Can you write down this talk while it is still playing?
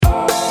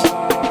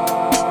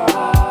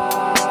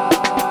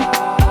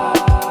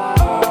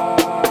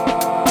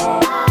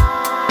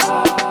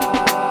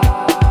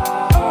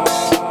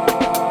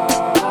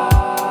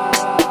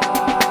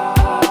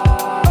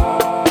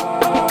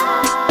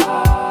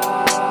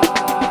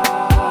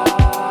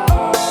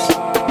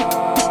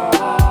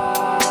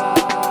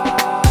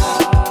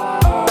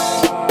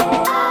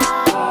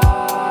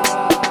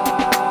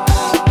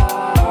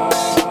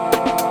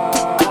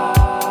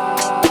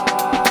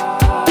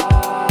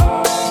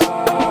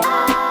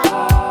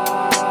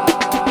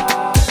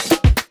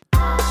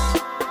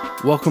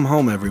Welcome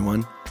home,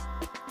 everyone.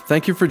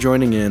 Thank you for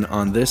joining in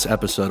on this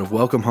episode of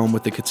Welcome Home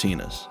with the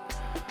Katinas.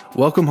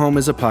 Welcome Home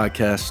is a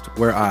podcast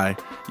where I,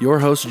 your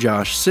host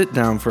Josh, sit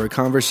down for a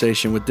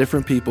conversation with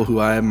different people who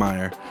I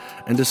admire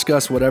and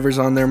discuss whatever's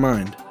on their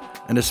mind,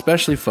 and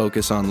especially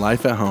focus on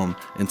life at home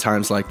in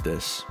times like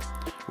this.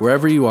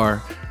 Wherever you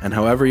are and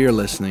however you're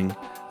listening,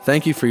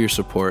 thank you for your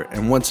support,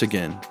 and once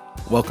again,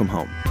 welcome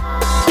home.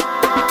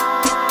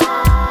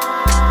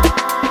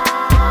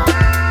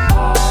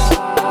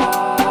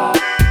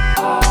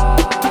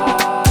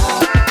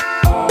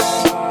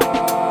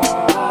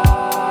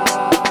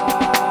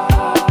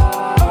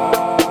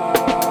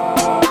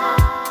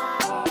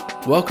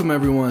 Welcome,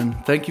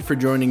 everyone. Thank you for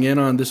joining in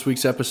on this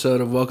week's episode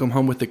of Welcome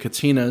Home with the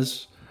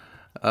Katinas.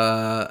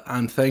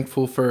 I'm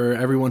thankful for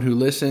everyone who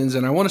listens,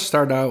 and I want to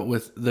start out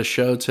with the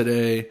show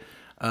today,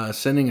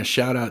 sending a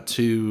shout out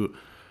to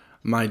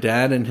my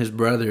dad and his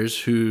brothers,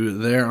 who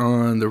they're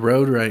on the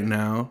road right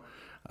now,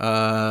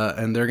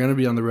 and they're going to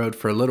be on the road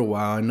for a little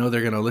while. I know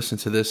they're going to listen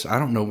to this. I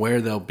don't know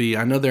where they'll be.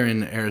 I know they're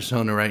in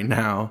Arizona right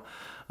now,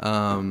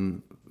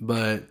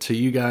 but to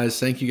you guys,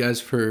 thank you guys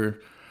for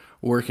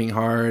working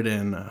hard,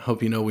 and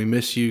hope you know we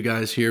miss you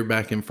guys here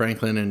back in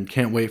Franklin and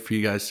can't wait for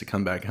you guys to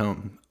come back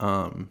home.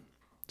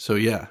 So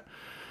yeah,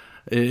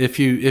 if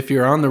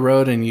you're on the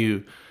road and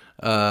you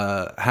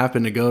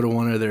happen to go to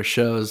one of their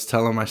shows,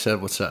 tell them I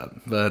said what's up.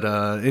 But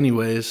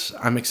anyways,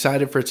 I'm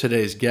excited for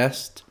today's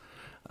guest.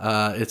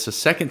 It's a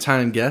second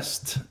time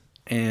guest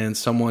and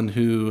someone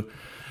who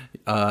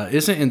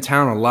isn't in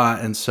town a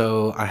lot, and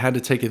so I had to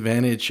take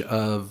advantage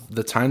of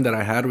the time that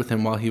I had with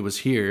him while he was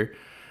here.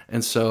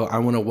 And so I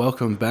want to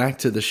welcome back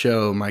to the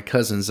show my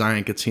cousin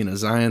Zion Katina.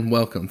 Zion,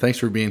 welcome. Thanks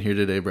for being here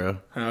today, bro.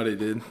 Howdy,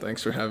 dude.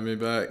 Thanks for having me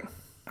back.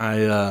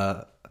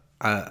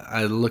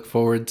 I look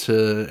forward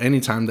to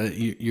any time that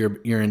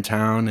you're in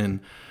town,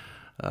 and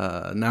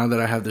now that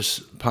I have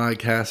this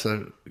podcast,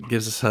 it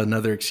gives us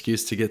another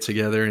excuse to get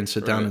together and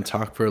sit down and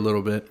talk for a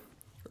little bit.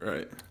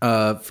 Right.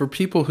 For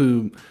people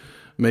who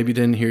maybe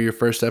didn't hear your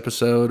first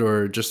episode,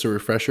 or just a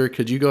refresher,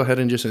 could you go ahead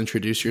and just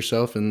introduce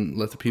yourself and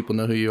let the people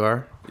know who you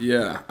are?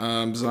 Yeah,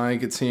 Zion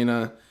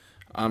Katina.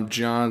 I'm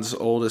John's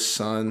oldest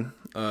son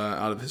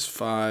out of his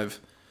 5.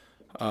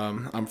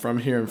 I'm from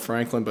here in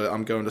Franklin, but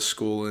I'm going to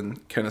school in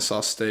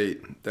Kennesaw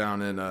State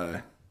down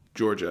in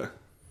Georgia.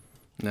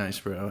 Nice,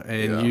 bro.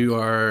 And you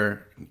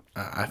are,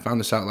 I found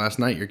this out last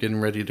night, you're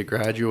getting ready to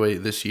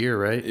graduate this year,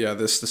 right? Yeah,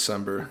 this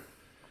December.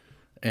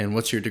 And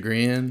what's your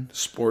degree in?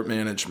 Sport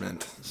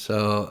management.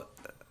 So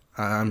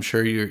I'm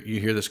sure you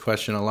hear this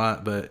question a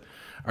lot, but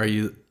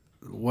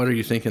what are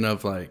you thinking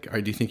of? Like,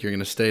 do you think you're going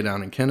to stay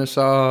down in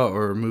Kennesaw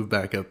or move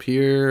back up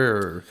here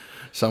or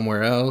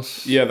somewhere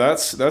else? Yeah,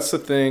 that's the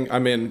thing. I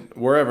mean,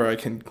 wherever I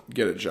can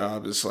get a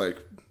job is like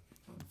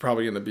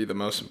probably going to be the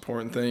most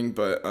important thing,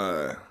 but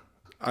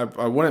I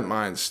wouldn't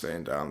mind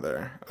staying down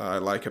there. I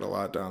like it a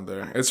lot down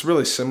there. It's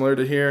really similar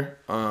to here,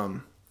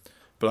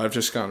 but I've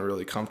just gotten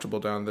really comfortable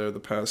down there the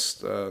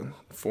past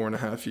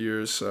 4.5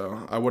 years,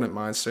 so I wouldn't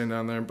mind staying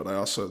down there. But I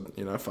also,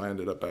 if I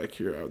ended up back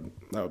here,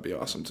 that would be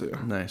awesome too.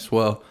 Nice.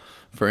 Well,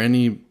 for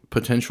any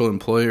potential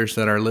employers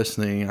that are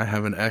listening, I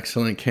have an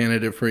excellent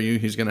candidate for you.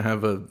 He's going to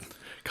have a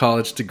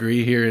college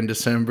degree here in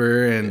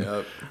December,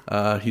 and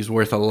he's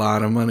worth a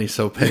lot of money.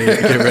 So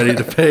get ready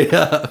to pay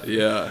up.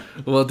 Yeah.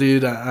 Well,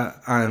 dude,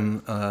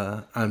 I'm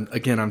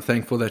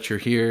thankful that you're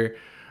here,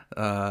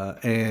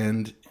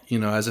 and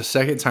as a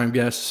second-time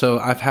guest, so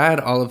I've had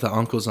all of the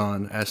uncles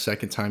on as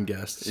second-time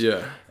guests.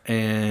 Yeah.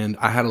 And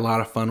I had a lot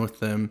of fun with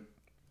them.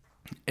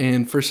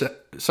 And for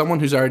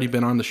someone who's already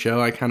been on the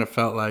show, I kind of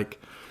felt like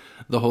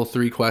the whole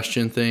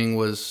 3-question thing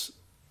was,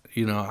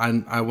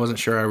 I wasn't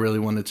sure I really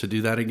wanted to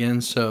do that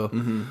again. So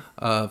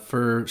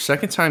for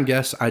second-time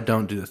guests, I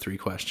don't do the 3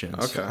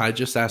 questions. Okay. I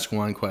just ask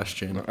 1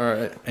 question. All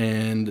right.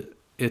 And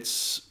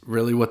it's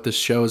really what this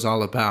show is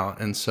all about.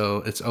 And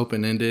so it's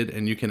open-ended,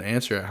 and you can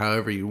answer it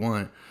however you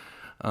want.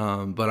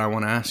 But I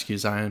want to ask you,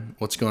 Zion,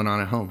 what's going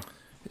on at home?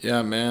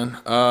 Yeah, man.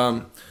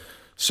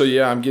 So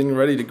I'm getting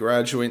ready to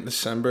graduate in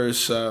December,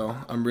 so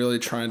I'm really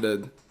trying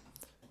to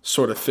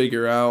sort of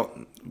figure out,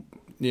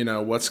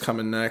 what's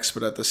coming next.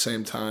 But at the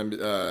same time,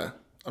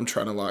 I'm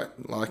trying to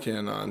lock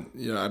in on,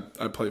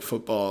 I play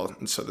football,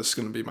 and so this is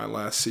going to be my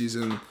last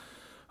season.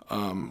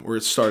 We're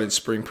starting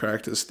spring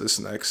practice this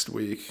next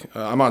week.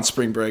 I'm on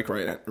spring break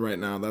right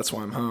now. That's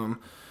why I'm home.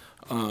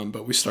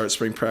 But we start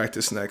spring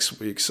practice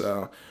next week,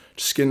 so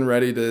just getting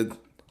ready to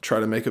try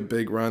to make a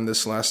big run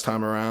this last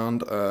time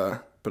around,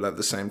 but at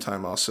the same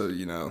time also,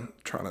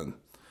 trying to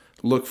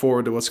look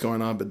forward to what's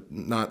going on, but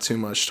not too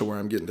much to where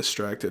I'm getting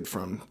distracted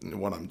from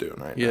what I'm doing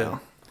right now.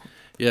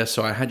 Yeah,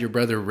 so I had your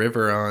brother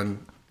River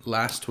on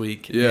last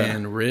week,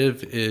 and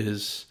Riv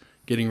is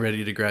getting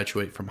ready to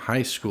graduate from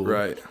high school.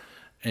 Right.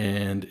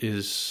 And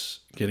is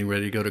getting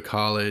ready to go to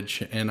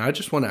college. And I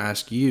just want to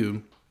ask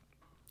you,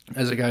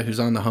 as a guy who's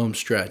on the home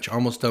stretch,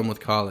 almost done with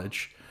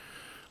college,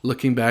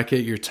 looking back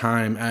at your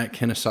time at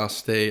Kennesaw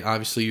State,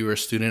 obviously you were a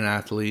student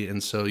athlete,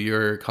 and so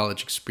your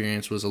college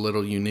experience was a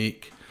little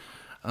unique.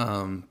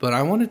 But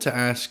I wanted to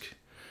ask,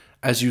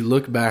 as you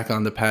look back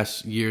on the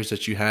past years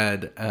that you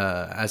had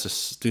as a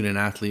student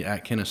athlete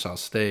at Kennesaw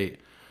State,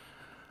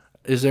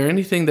 is there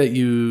anything that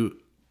you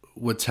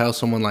would tell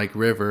someone like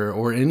River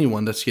or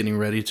anyone that's getting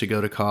ready to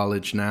go to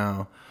college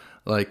now,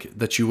 like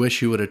that you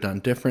wish you would have done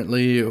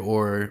differently,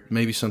 or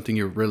maybe something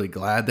you're really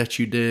glad that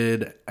you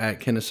did at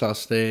Kennesaw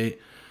State?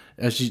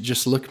 As you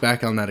just look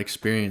back on that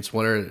experience,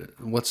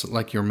 what's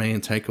like your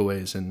main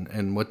takeaways,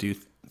 and what do you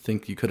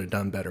think you could have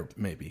done better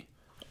maybe?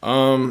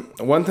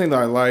 One thing that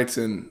I liked,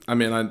 and I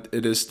mean,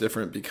 it is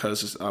different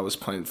because I was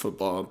playing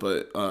football,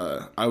 but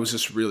I was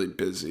just really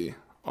busy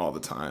all the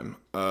time,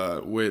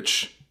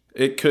 which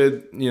it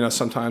could,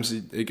 sometimes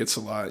it gets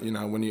a lot,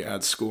 when you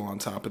add school on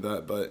top of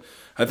that. But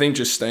I think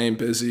just staying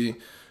busy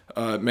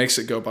makes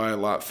it go by a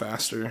lot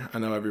faster. I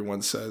know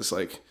everyone says,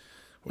 like,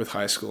 with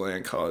high school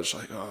and college,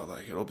 like, oh,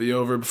 like, it'll be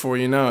over before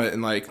you know it.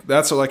 And, like,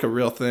 that's, like, a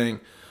real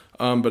thing.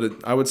 But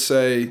I would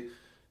say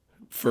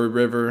for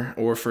River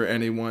or for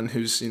anyone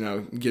who's,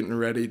 getting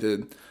ready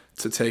to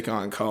take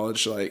on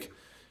college, like,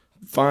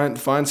 find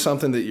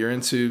something that you're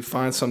into,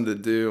 find something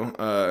to do.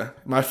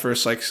 My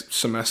first, like,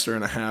 semester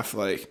and a half,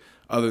 like,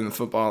 other than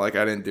football, like,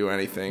 I didn't do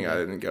anything. I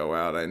didn't go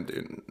out. I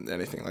didn't do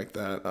anything like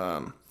that.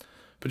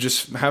 But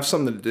just have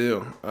something to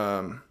do.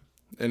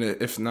 And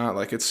if not,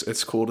 like,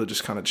 it's cool to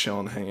just kind of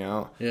chill and hang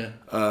out. Yeah.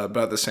 But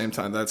at the same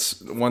time,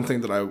 that's one thing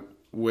that I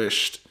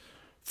wished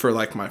for,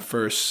 like, my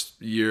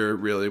first year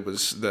really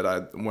was that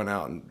I went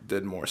out and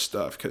did more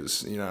stuff,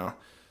 because,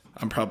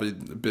 I'm probably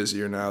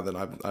busier now than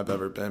I've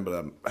ever been, but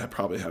I'm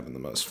probably having the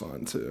most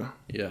fun too.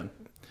 Yeah.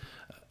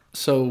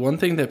 So one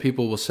thing that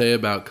people will say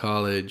about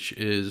college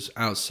is,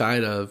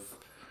 outside of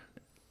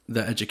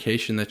the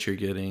education that you're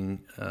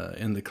getting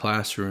in the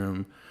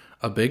classroom,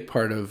 a big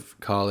part of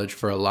college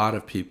for a lot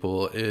of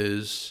people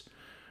is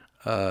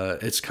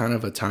it's kind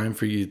of a time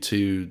for you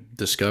to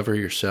discover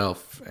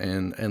yourself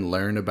and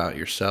learn about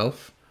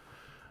yourself.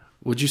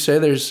 Would you say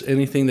there's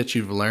anything that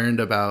you've learned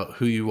about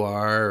who you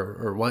are,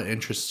 or what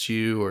interests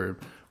you, or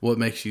what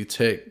makes you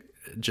tick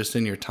just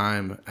in your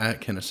time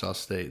at Kennesaw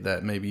State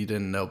that maybe you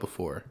didn't know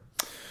before?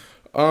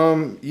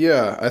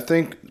 Yeah, I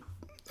think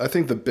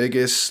the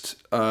biggest,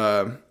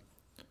 I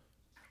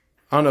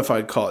don't know if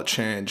I'd call it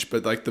change,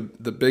 but, like, the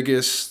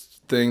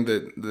biggest thing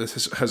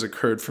that has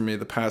occurred for me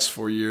the past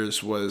 4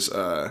 years was,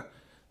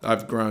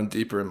 I've grown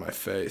deeper in my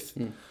faith.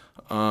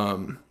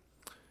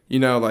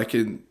 Like,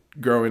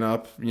 growing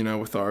up,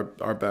 with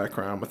our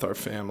background, with our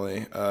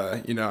family,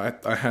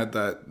 I had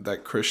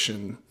that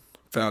Christian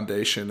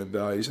foundation and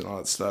values and all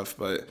that stuff,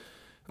 but,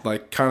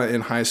 like, kind of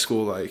in high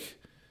school, like,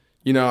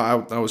 I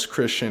was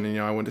Christian and,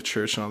 I went to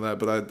church and all that,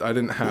 but I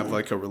didn't have,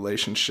 like, a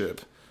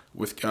relationship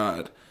with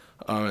God.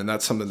 And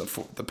that's something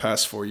the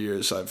past 4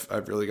 years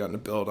I've really gotten to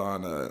build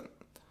on.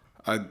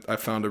 I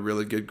found a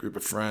really good group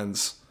of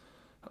friends,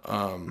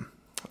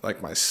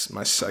 like my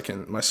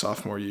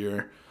sophomore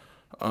year.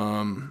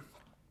 And,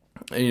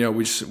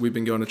 we've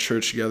been going to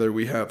church together.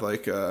 We have,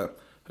 like, a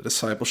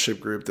discipleship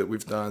group that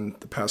we've done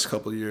the past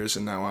couple of years,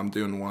 and now I'm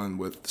doing one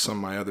with some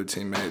of my other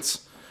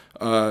teammates.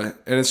 And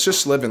it's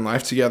just living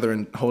life together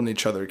and holding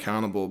each other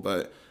accountable.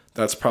 But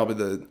that's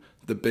probably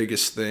the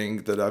biggest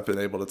thing that I've been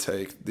able to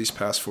take these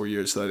past 4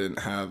 years that I didn't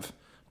have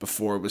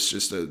before, was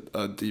just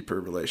a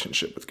deeper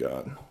relationship with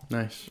God.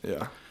 Nice.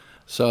 Yeah.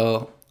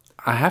 So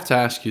I have to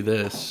ask you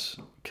this,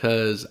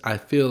 because I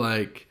feel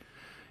like,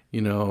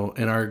 in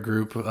our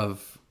group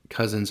of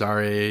cousins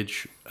our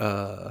age,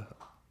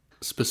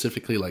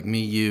 specifically like me,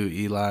 you,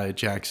 Eli,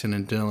 Jackson,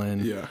 and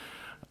Dylan.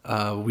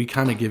 Yeah. We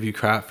kind of give you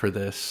crap for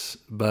this,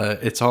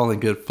 but it's all in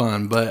good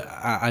fun. But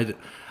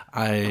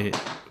I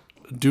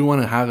do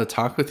want to have a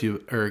talk with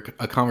you, or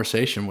a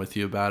conversation with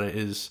you about it,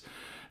 is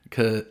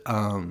because,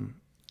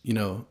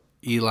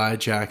 Eli,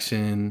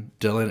 Jackson,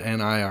 Dylan,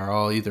 and I are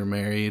all either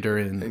married or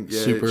in engaged.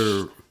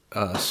 Super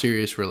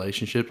serious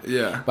relationship.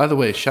 Yeah. By the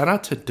way, shout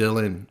out to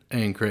Dylan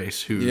and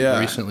Grace, who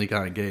recently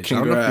got engaged.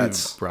 Congrats. I don't know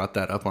if you brought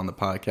that up on the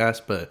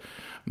podcast, but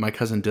my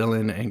cousin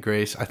Dylan and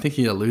Grace, I think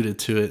he alluded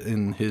to it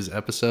in his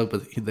episode,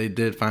 but they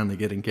did finally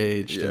get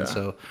engaged. Yeah. And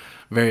so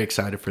very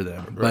excited for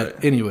them. Right.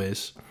 But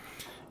anyways,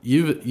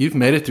 you've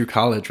made it through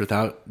college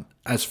without,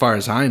 as far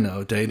as I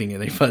know, dating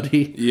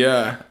anybody.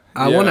 Yeah.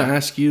 I want to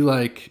ask you,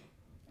 like,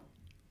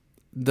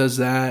 is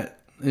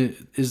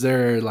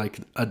there, like,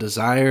 a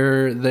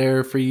desire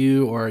there for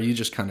you, or are you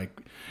just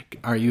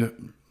are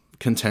you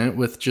content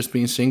with just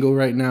being single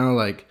right now?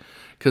 Like,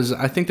 because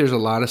I think there's a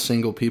lot of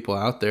single people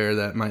out there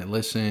that might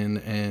listen,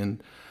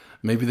 and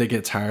maybe they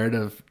get tired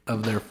of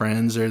their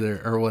friends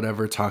or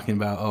whatever talking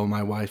about, oh,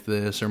 my wife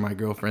this or my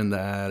girlfriend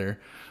that or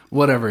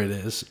whatever it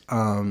is.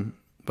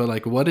 But,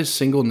 like, what is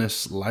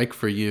singleness like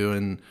for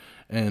you,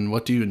 and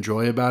what do you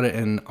enjoy about it?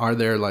 And are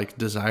there, like,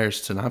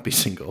 desires to not be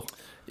single?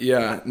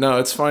 Yeah, no,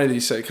 it's funny that you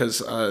say,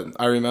 because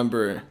I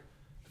remember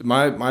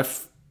my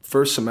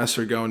first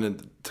semester going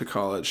into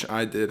college,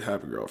 I did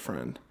have a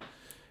girlfriend,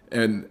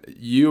 and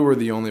you were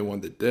the only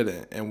one that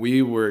didn't, and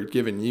we were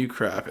giving you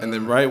crap. And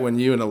then right when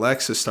you and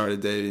Alexis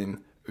started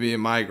dating, me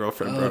and my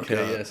girlfriend broke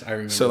up. Yes, I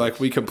remember. So like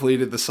we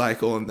completed the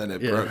cycle and then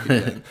it broke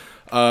again.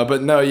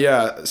 But no,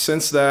 yeah.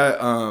 Since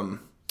that,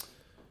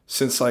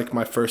 since like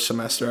my first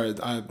semester,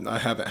 I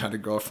haven't had a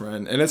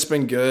girlfriend, and it's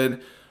been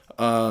good.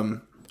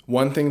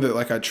 One thing that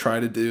like I try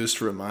to do is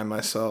to remind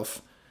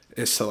myself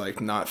is to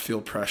like not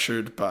feel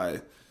pressured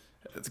by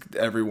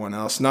everyone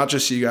else, not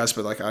just you guys,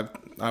 but like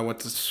I went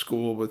to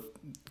school with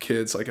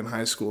kids like in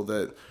high school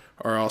that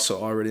are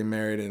also already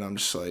married, and I'm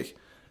just like,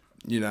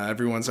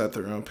 everyone's at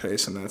their own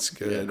pace, and that's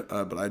good.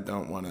 Yeah. But I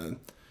don't want to,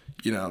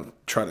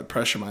 try to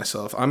pressure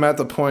myself. I'm at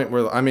the point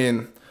where, I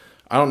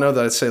don't know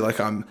that I'd say like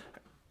I'm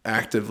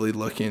actively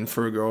looking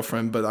for a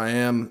girlfriend, but I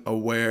am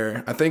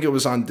aware. I think it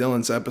was on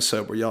Dylan's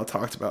episode where y'all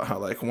talked about how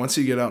like once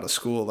you get out of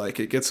school, like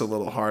it gets a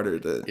little harder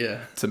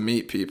to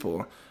meet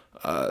people.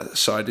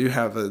 So I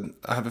have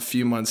a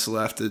few months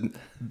left in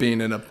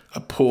being in a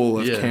pool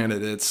of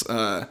candidates.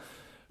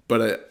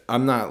 But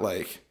I'm not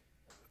like,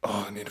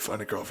 I need to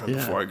find a girlfriend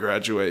before I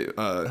graduate.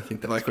 I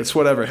think that's like good. It's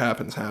whatever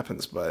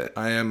happens. But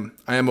I am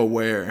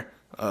aware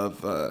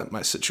of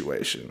my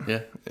situation.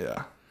 Yeah.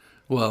 Yeah.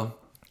 Well,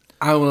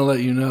 I want to let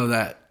you know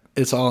that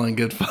it's all in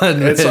good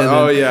fun. It's like,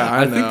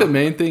 I know. think the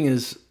main thing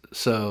is,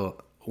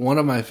 so one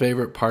of my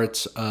favorite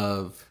parts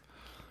of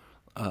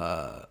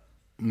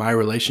my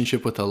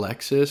relationship with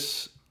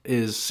Alexis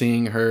is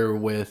seeing her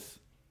with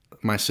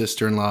my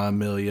sister-in-law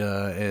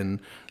Amelia and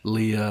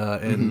Leah,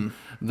 and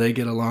they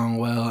get along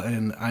well,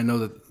 and I know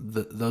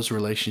that those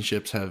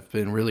relationships have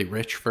been really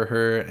rich for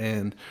her,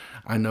 and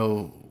I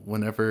know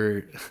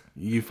whenever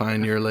you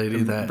find your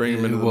lady that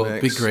it will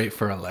be great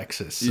for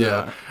Alexis.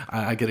 So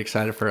I get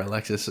excited for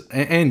Alexis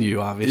and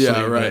you, obviously.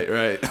 Yeah,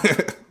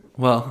 right.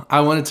 Well, I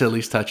wanted to at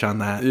least touch on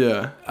that.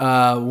 Yeah.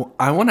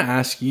 I want to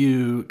ask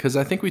you, because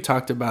I think we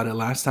talked about it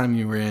last time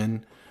you were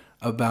in,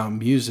 about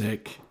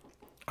music.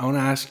 I want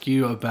to ask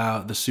you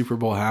about the Super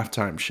Bowl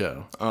halftime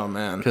show. Oh,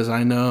 man. Because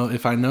I know,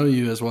 if I know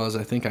you as well as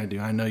I think I do,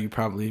 I know you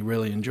probably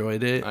really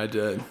enjoyed it. I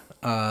did.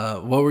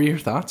 What were your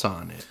thoughts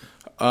on it?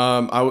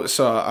 I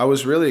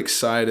was really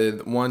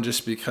excited. One,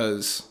 just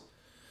because,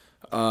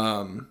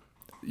 I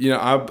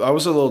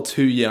was a little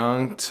too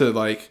young to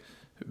like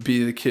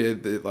be the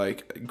kid that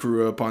like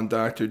grew up on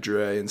Dr.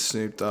 Dre and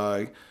Snoop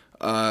Dogg.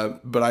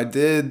 But I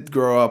did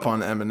grow up on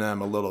Eminem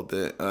a little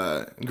bit.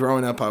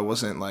 Growing up, I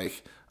wasn't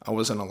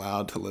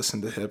allowed to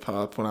listen to hip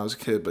hop when I was a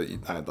kid, but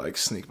I'd like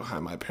sneak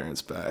behind my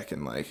parents' back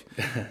and like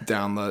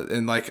download.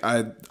 And like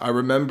I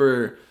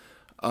remember,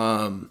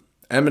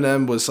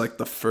 Eminem was like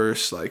the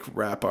first like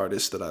rap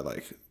artist that I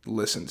like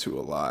listened to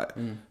a lot.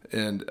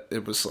 And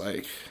it was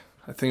like,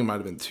 I think it might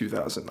have been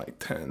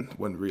 2010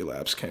 when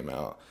Relapse came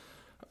out.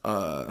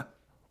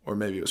 Or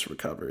maybe it was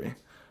Recovery.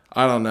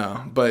 I don't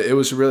know. But I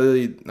was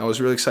really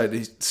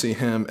excited to see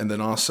him. And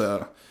then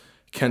also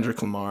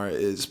Kendrick Lamar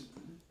is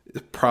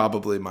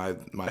probably my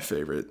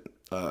favorite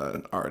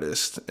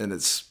artist. And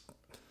it's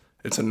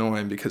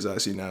annoying because,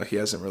 as you know, he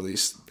hasn't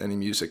released any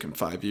music in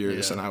 5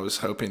 years. Yeah. And I was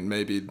hoping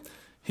maybe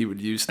he would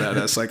use that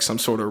as like some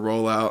sort of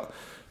rollout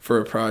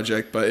for a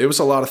project. But it was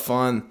a lot of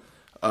fun.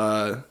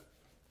 I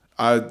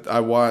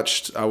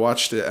watched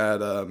it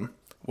at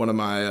one of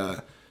my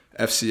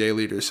FCA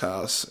leaders'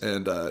 house,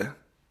 and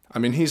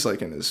he's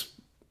like in his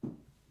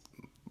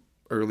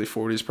early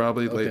 40s,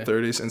 probably late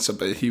 30s, and so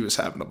but he was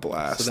having a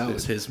blast. So that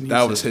was his music.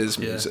 That was his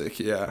music.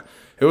 Yeah,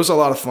 it was a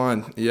lot of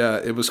fun. Yeah,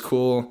 it was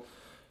cool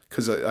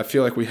because I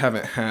feel like we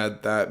haven't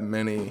had that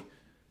many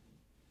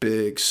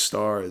big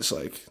stars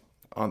like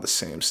on the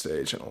same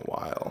stage in a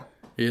while.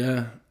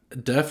 Yeah,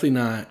 definitely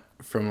not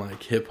from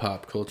like hip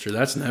hop culture.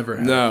 That's never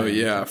happened. No,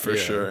 yeah, for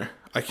sure.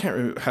 I can't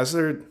remember. Has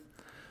there?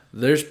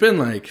 There's been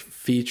like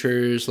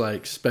features,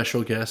 like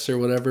special guests or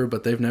whatever,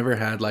 but they've never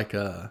had like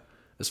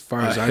as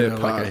far as I know,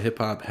 like a hip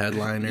hop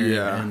headliner.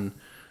 Yeah, and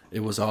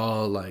it was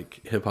all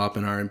like hip hop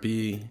and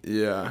R&B.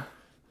 Yeah.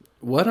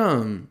 What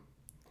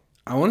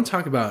I want to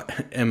talk about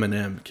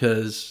Eminem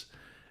because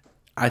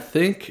I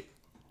think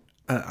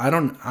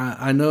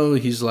I know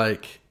he's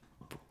like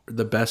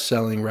the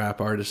best-selling rap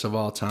artist of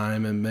all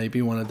time and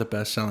maybe one of the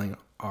best-selling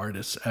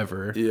artists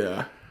ever.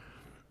 Yeah.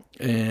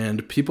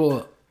 And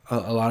people,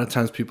 a lot of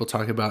times people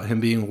talk about him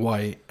being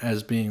white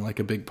as being like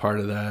a big part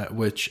of that,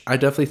 which I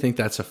definitely think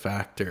that's a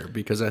factor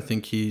because I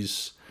think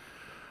he's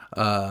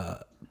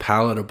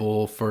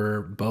palatable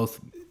for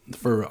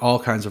all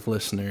kinds of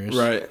listeners.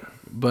 Right.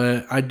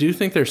 But I do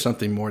think there's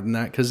something more than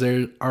that because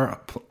there are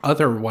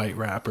other white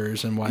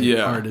rappers and white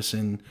artists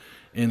in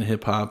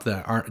hip hop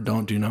that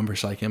don't do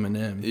numbers like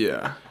Eminem.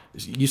 Yeah.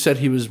 You said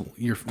he was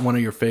one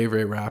of your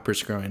favorite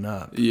rappers growing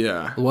up.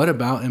 Yeah. What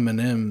about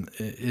Eminem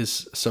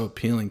is so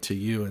appealing to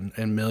you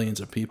and millions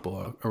of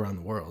people around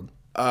the world?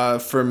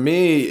 For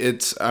me,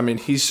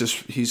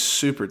 he's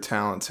super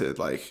talented.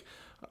 Like,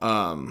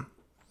 now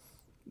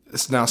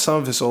some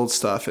of his old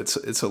stuff,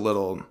 it's a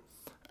little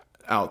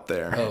out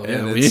there. Oh,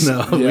 yeah, we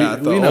know. Yeah,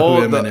 we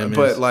know who Eminem is.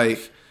 But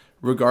like,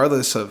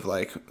 regardless of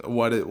like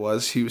what it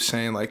was, he was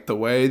saying like the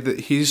way that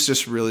he's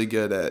just really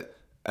good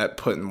at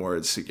putting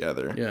words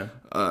together. Yeah.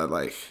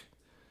 Like,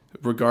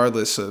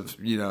 regardless of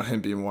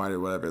him being white or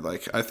whatever,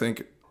 like I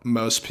think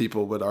most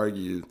people would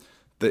argue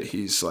that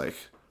he's like,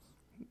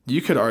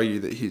 you could argue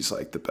that he's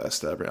like the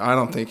best ever. I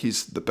don't think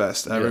he's the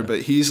best ever,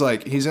 but he's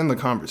in the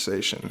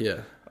conversation.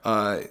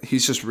 Yeah.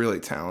 He's just really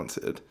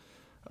talented.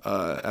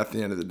 At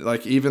the end of the day,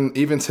 like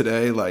even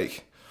today,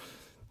 like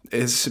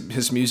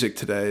his music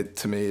today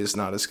to me is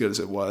not as good as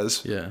it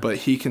was. Yeah. But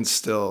he can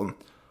still,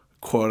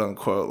 quote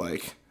unquote,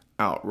 like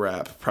out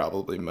rap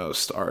probably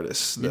most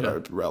artists that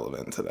are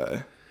relevant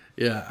today.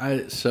 Yeah.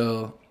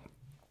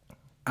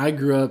 I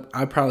grew up,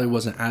 I probably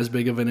wasn't as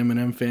big of an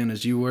Eminem fan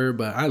as you were,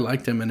 but I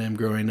liked Eminem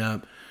growing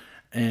up.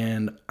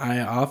 And I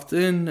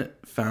often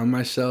found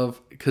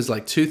myself, because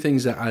like two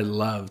things that I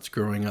loved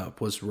growing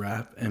up was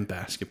rap and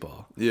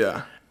basketball.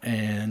 Yeah.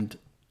 And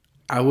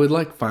I would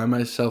like find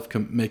myself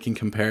making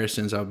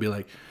comparisons. I would be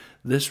like,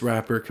 this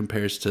rapper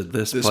compares to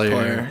this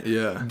player.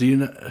 Yeah. Do you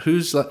know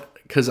who's like,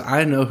 because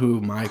I know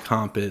who my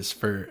comp is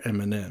for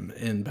Eminem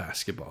in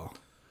basketball.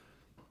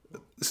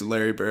 Is it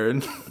Larry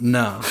Bird?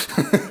 No.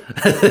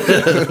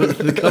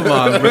 Come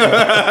on, bro.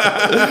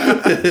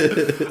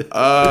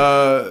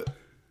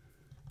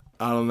 I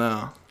don't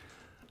know.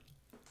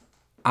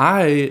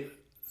 I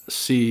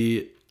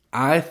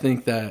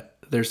think that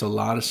there's a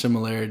lot of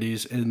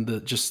similarities in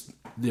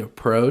the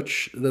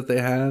approach that they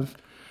have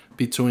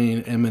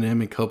between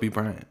Eminem and Kobe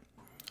Bryant.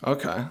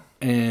 Okay.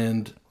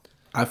 And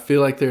I feel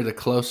like they're the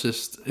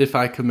closest, if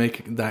I could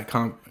make that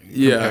comparison.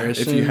 Yeah,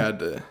 if you had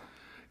to.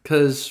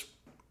 Because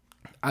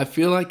I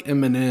feel like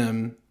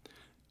Eminem,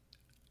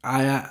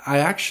 I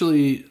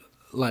actually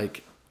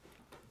like,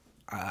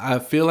 I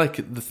feel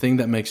like the thing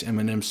that makes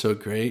Eminem so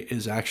great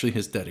is actually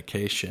his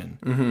dedication.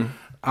 Mm-hmm.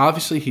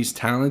 Obviously, he's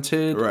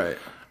talented. Right.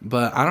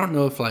 But I don't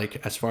know if,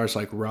 like, as far as,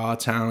 like, raw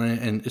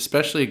talent, and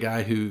especially a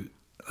guy who,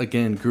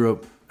 again, grew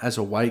up as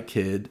a white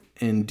kid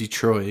in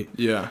Detroit.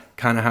 Yeah.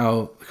 Kind of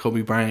how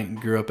Kobe Bryant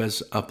grew up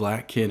as a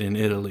black kid in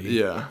Italy.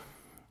 Yeah.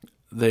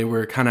 They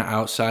were kind of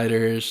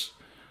outsiders.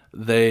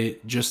 They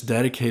just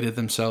dedicated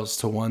themselves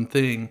to one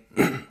thing.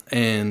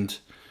 And,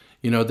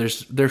 you know,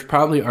 there's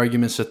probably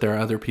arguments that there are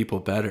other people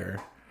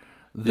better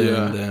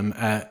than them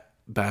at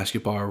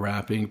basketball or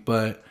rapping.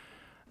 But,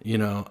 you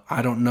know,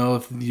 I don't know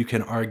if you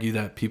can argue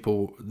that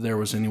there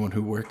was anyone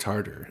who worked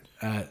harder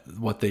at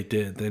what they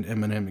did than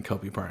Eminem and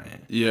Kobe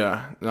Bryant.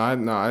 Yeah.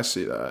 No, I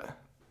see that.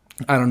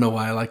 I don't know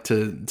why I like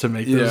to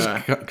make those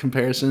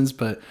comparisons,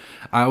 but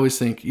I always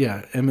think,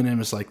 Eminem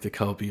is like the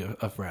Kobe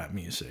of rap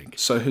music.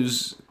 So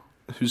who's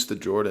the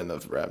Jordan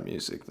of rap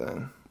music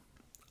then?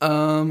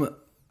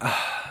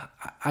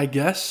 I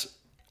guess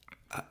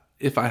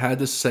if I had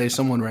to say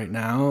someone right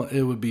now,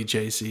 it would be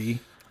Jay-Z.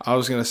 I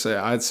was going to say,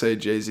 I'd say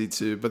Jay-Z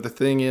too. But the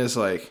thing is,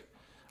 like,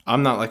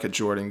 I'm not like a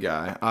Jordan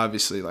guy.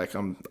 Obviously, like,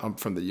 I'm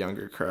from the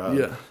younger crowd.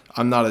 Yeah.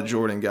 I'm not a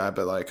Jordan guy,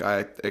 but, like,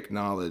 I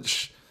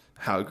acknowledge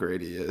how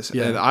great he is.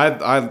 Yeah. And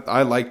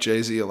I like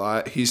Jay-Z a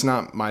lot. He's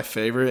not my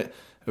favorite,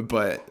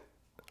 but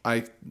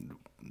I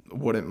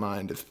wouldn't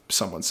mind if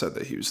someone said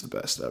that he was the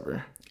best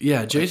ever.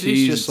 Yeah,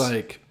 Jay-Z's just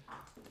like...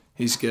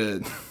 He's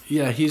good.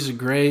 Yeah, he's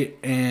great,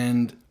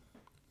 and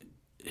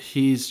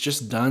he's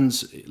just done,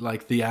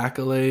 like, the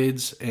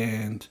accolades,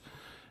 and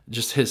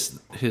just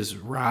his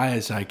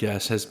rise, I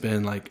guess, has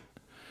been, like,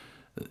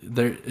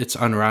 it's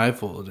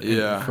unrivaled.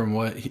 Yeah. From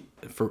what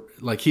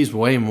he's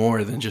way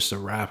more than just a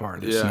rap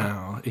artist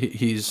now.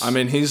 He's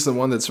the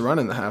one that's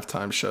running the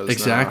halftime shows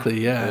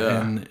exactly, now.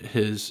 Yeah. And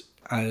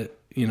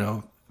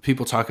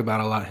people talk about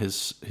a lot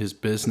his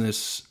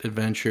business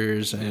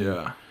adventures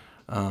and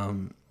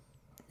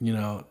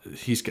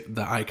he's got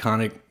the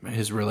iconic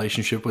his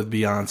relationship with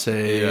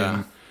Beyonce. Yeah.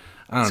 And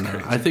I don't know.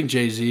 Crazy. I think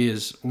Jay-Z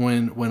is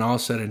when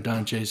all's said and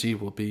done, Jay-Z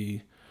will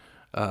be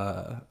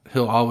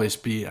he'll always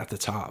be at the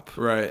top.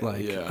 Right.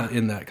 Like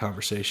in that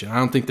conversation. I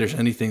don't think there's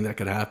anything that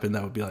could happen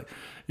that would be like,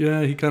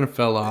 yeah, he kind of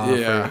fell off.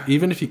 Yeah. Or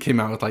even if he came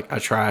out with like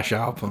a trash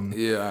album.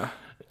 Yeah.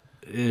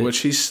 Which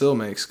he still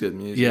makes good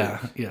music.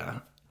 Yeah, yeah.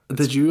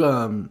 Did you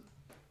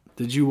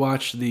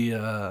watch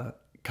the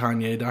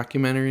Kanye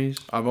documentaries?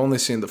 I've only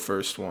seen the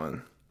first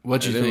one.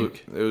 What'd you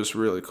think? It was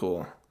really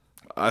cool.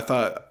 I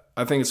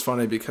think it's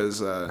funny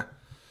because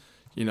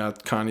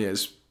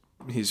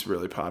he's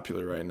really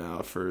popular right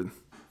now for,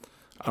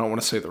 I don't want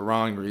to say the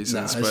wrong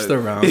reasons. No, it's the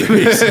wrong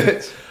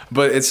reasons.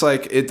 But it's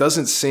like, it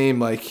doesn't seem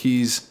like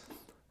his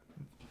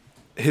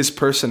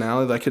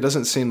personality, like it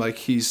doesn't seem like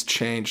he's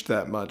changed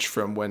that much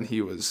from when he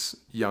was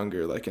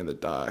younger, like in the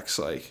docs.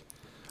 Like,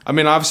 I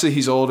mean, obviously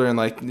he's older and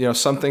like,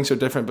 some things are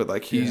different, but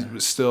like he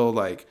was still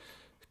like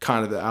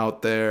kind of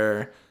out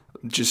there,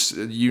 just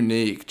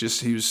unique.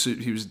 Just he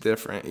was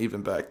different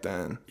even back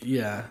then.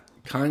 Yeah.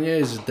 Kanye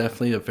is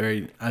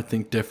definitely I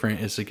think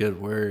different is a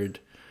good word.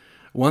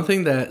 One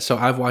thing so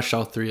I've watched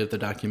all three of the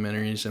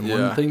documentaries, and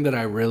one thing that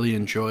I really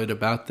enjoyed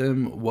about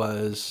them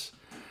was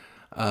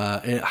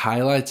it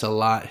highlights a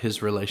lot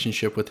his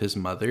relationship with his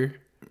mother.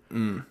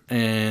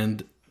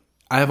 And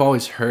I've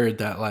always heard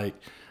that, like,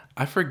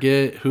 I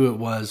forget who it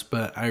was,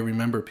 but I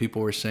remember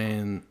people were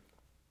saying,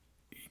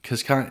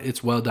 because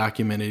it's well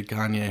documented,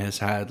 Kanye has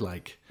had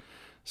like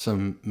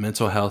some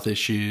mental health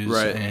issues,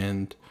 right,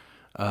 and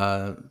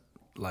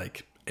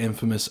like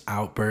infamous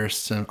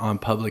outbursts and on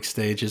public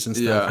stages and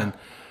stuff. Yeah. And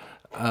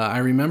I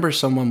remember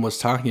someone was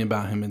talking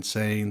about him and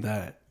saying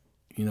that,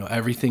 you know,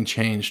 everything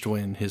changed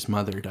when his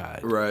mother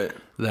died. Right.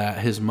 That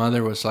his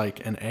mother was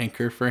like an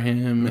anchor for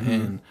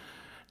him.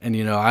 And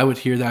you know, I would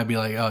hear that and be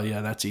like, oh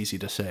yeah, that's easy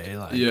to say.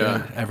 Like,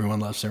 everyone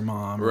loves their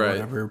mom or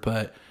whatever.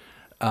 But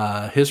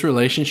his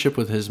relationship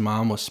with his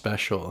mom was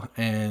special,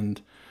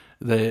 and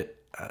that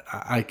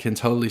I can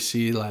totally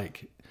see,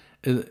 like,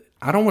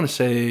 I don't want to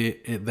say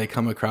they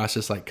come across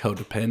as like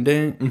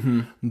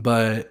codependent,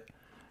 but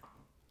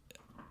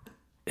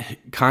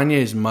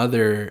Kanye's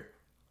mother,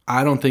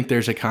 I don't think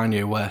there's a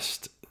Kanye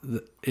West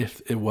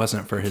if it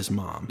wasn't for his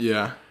mom.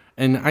 Yeah.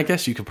 And I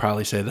guess you could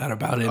probably say that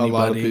about anybody. A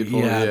lot of people,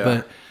 yeah.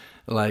 But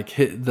like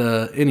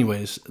the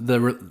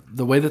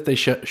way that they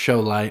show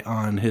light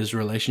on his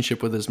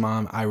relationship with his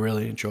mom, I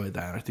really enjoyed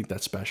that. I think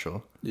that's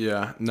special.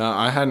 Yeah. No,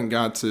 I hadn't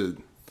got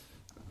to.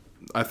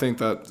 I think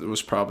that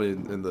was probably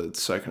in the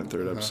second and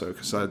third episode,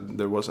 because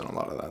there wasn't a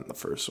lot of that in the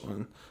first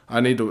one.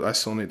 I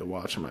still need to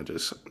watch them. I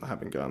just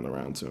haven't gotten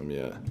around to them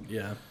yet.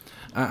 Yeah,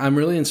 I'm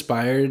really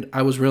inspired.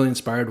 I was really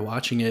inspired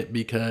watching it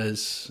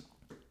because,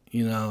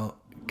 you know,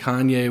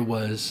 Kanye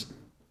was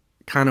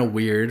kind of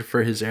weird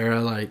for his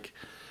era. Like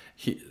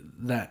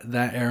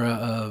that era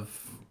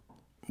of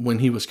when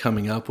he was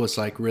coming up was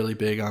like really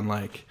big on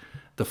like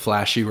the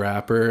flashy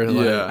rapper.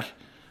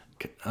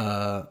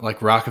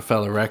 Like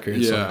Rockefeller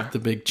Records, like the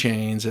big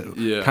chains, kind of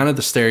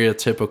the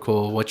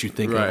stereotypical what you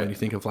think of when you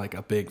think of like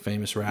a big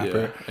famous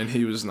rapper. Yeah. And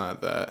he was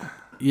not that.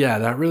 Yeah,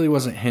 that really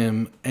wasn't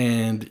him,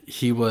 and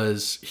he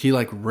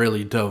like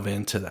really dove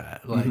into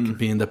that, like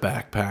being the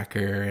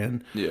backpacker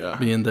and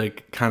being the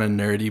kind of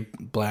nerdy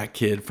black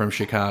kid from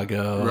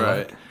Chicago,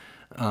 right?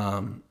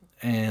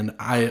 And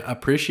I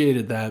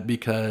appreciated that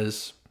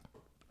because,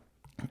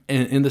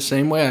 in the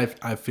same way,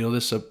 I feel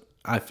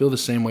the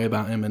same way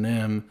about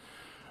Eminem.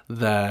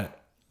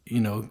 That,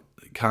 you know,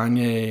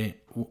 Kanye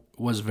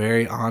was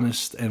very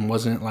honest and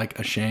wasn't like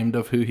ashamed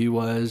of who he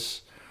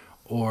was,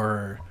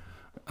 or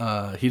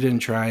he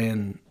didn't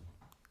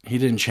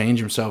change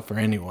himself for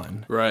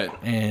anyone. Right.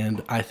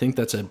 And I think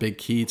that's a big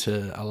key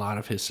to a lot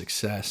of his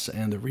success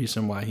and the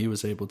reason why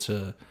he's able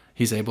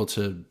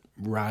to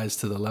rise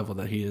to the level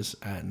that he is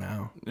at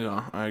now.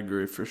 Yeah, I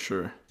agree for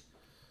sure.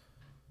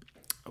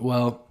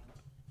 Well,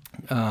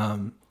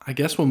 I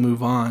guess we'll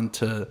move on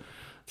to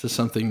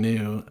something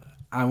new.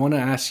 I want to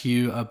ask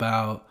you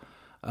about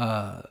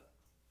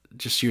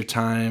just your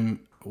time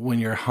when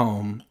you're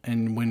home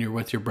and when you're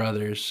with your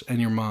brothers and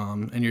your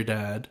mom and your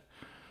dad.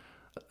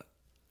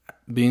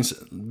 Being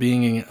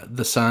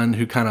the son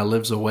who kind of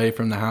lives away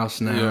from the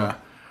house now.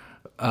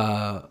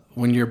 Yeah.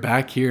 When you're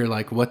back here,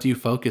 like, what do you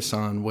focus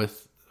on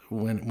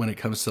when it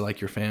comes to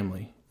like your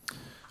family?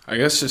 I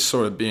guess just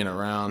sort of being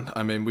around.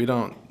 I mean, we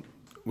don't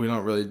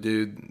really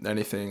do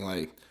anything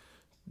like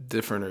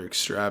different or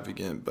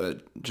extravagant,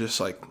 but just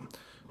like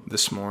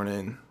this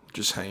morning,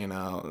 just hanging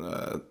out,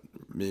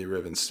 me,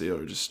 Riv, and Steele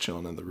were just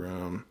chilling in the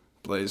room.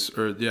 Blaze,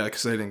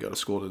 because they didn't go to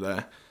school today.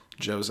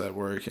 Joe's at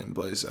work and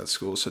Blaze at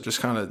school, so just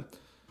kind of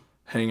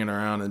hanging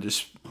around and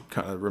just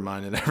kind of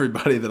reminding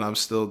everybody that I'm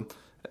still,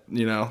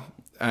 you know,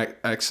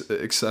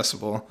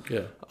 accessible.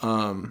 Yeah.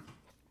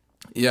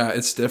 Yeah,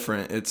 it's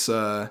different. It's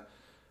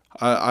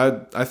I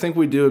think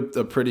we do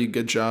a pretty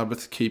good job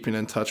with keeping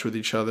in touch with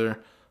each other.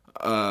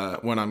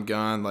 When I'm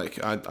gone,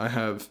 like I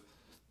have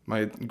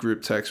my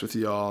group text with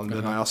y'all, and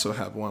then I also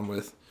have one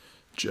with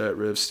Jet,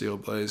 Riv, Steele,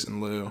 Blaze,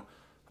 and Lou,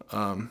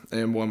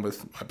 and one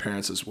with my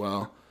parents as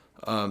well.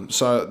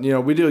 So, you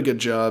know, we do a good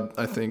job,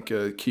 I think,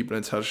 keeping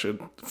in touch a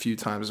few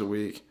times a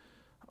week.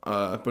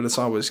 But it's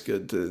always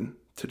good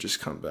to just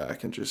come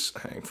back and just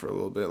hang for a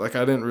little bit. Like,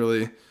 I didn't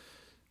really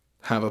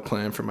have a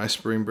plan for my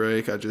spring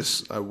break.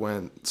 I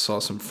went, saw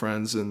some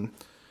friends in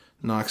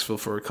Knoxville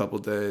for a couple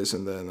days,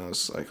 and then I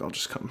was like, I'll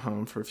just come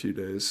home for a few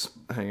days,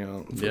 hang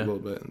out for a little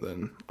bit, and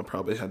then I'll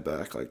probably head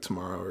back like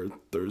tomorrow or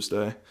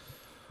Thursday.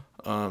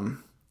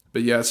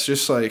 But yeah, it's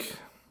just like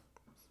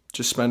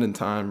just spending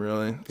time,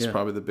 really. It's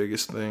probably the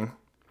biggest thing.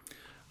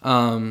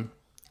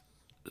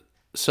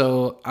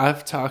 So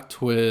I've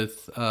talked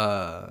with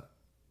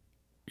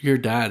your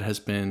dad has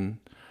been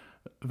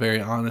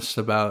very honest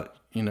about,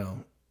 you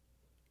know,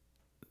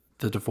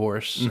 the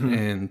divorce,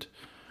 and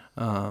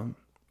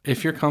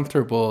if you're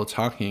comfortable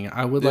talking,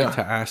 I would like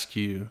to ask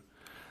you,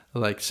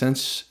 like,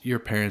 since your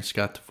parents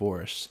got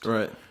divorced,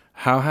 right,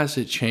 how has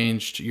it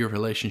changed your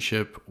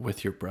relationship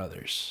with your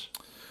brothers?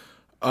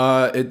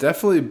 It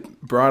definitely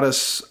brought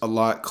us a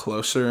lot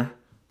closer,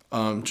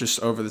 just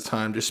over the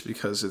time, just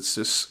because it's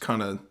just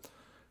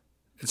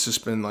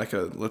been like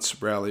a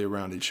let's rally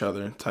around each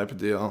other type of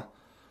deal.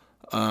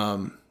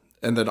 And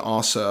then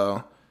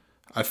also,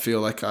 I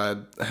feel like I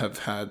have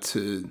had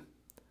to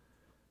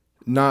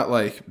not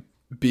like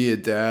be a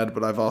dad,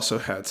 but I've also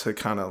had to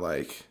kind of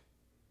like,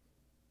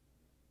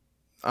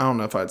 I don't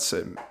know if I'd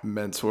say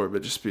mentor,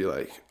 but just be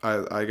like,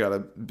 I gotta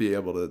be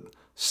able to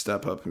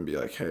step up and be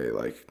like, hey,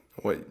 like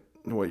what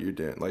you're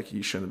doing, like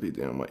you shouldn't be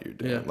doing what you're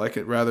doing,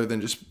 rather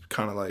than just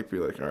kind of like be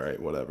like, all right,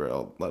 whatever,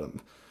 I'll let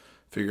them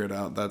figure it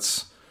out.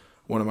 That's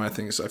one of my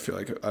things I feel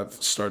like I've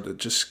started to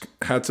just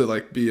had to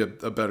like be a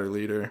better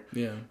leader.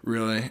 Yeah.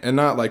 Really. And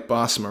not like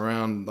boss them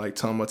around, like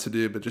tell them what to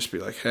do, but just be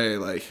like, hey,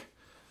 like,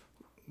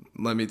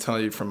 let me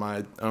tell you from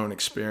my own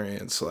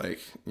experience, like,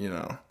 you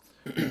know,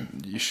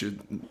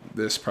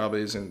 this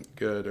probably isn't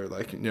good, or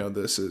like, you know,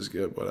 this is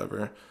good,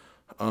 whatever.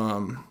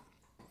 And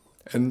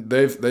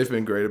they've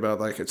been great about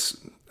like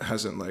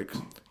hasn't like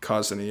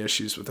caused any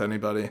issues with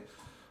anybody.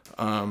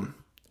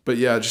 But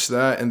yeah, just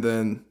that, and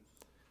then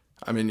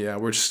I mean, yeah,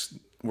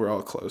 we're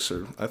all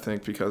closer, I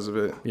think, because of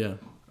it. Yeah.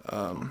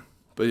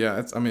 But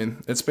yeah,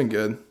 it's been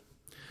good.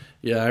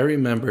 Yeah, I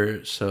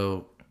remember,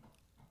 so,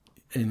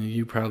 and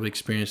you probably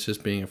experienced this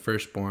being a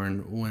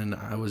firstborn, when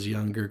I was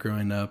younger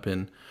growing up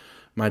and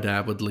my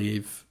dad would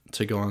leave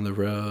to go on the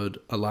road.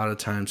 A lot of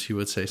times he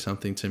would say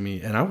something to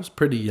me, and I was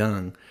pretty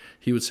young.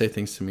 He would say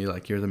things to me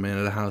like, you're the man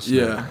of the house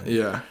now.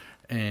 Yeah.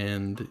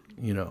 And,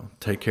 you know,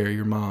 take care of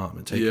your mom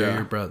and take care of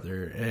your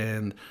brother.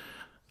 And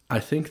I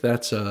think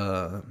that's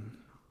a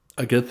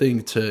good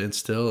thing to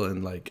instill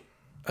in like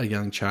a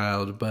young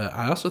child, but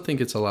I also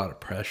think it's a lot of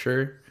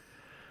pressure.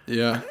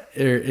 Yeah.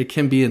 It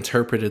can be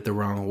interpreted the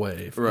wrong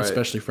way, right.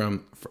 especially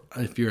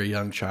if you're a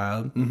young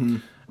child.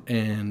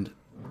 Mm-hmm.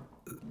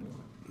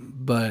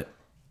 But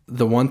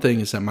the one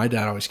thing is that my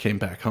dad always came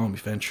back home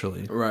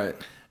eventually. Right.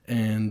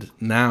 And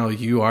now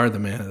you are the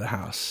man of the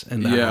house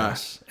in the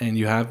house, and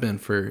you have been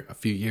for a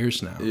few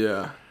years now.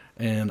 Yeah.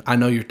 And I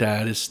know your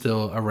dad is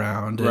still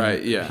around. And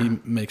right. Yeah. He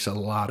makes a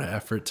lot of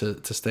effort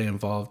to stay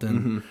involved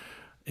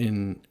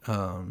in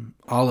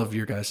all of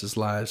your guys'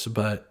 lives,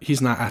 but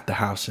he's not at the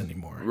house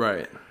anymore.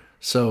 Right.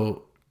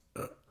 So,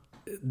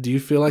 do you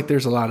feel like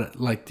there's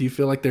do you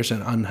feel like there's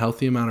an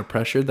unhealthy amount of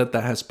pressure that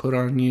has put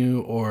on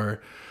you,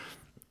 or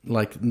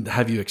like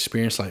have you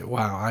experienced like,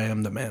 wow, I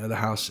am the man of the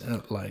house?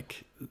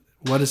 Like,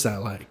 what is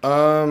that like?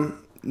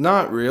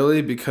 Not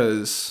really,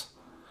 because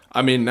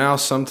I mean, now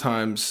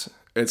sometimes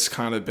it's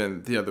kind of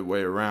been the other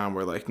way around,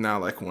 where like now,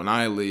 like when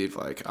I leave,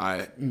 like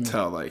I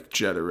tell like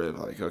Jed or Riv,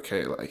 like,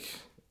 okay, like,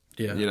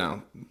 you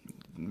know,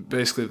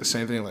 basically the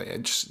same thing,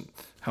 like just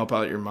help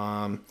out your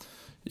mom,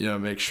 you know,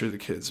 make sure the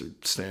kids are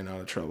staying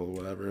out of trouble,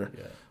 whatever.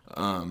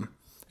 Yeah.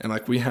 And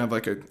like we have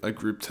like a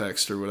group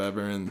text or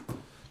whatever, and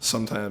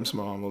sometimes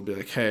mom will be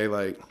like, hey,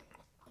 like,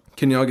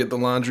 can y'all get the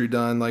laundry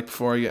done like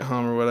before I get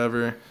home or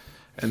whatever?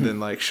 And then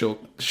like she'll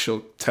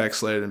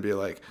text later and be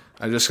like,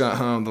 I just got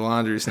home, the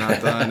laundry's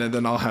not done. And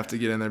then I'll have to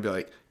get in there and be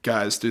like,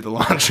 guys, do the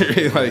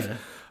laundry. Like,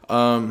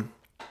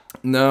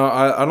 no,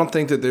 I don't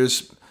think that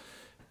there's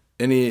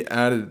any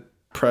added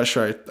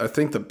pressure. I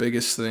think the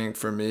biggest thing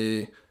for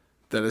me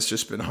that has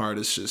just been hard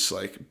is just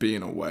like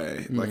being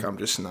away. Like I'm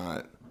just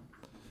not,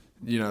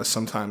 you know,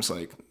 sometimes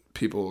like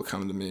people will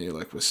come to me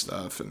like with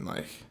stuff, and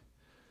like,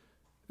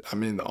 I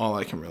mean, all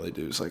I can really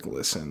do is like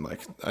listen.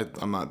 Like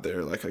I'm not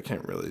there. Like I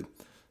can't really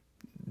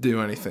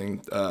do anything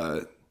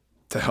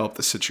to help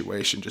the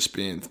situation, just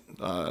being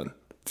a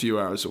few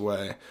hours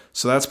away.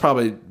 So that's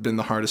probably been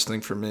the hardest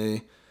thing for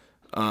me.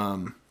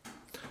 But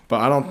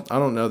I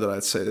don't know that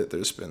I'd say that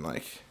there's been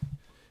like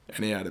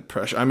any added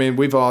pressure. I mean,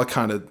 we've all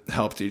kind of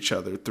helped each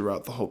other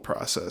throughout the whole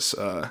process.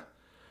 The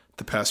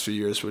past few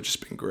years, which has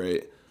been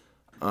great.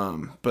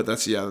 But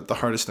that's, the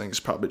hardest thing is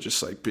probably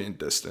just like being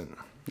distant.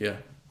 Yeah.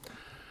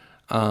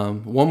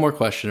 One more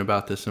question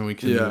about this and we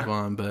can move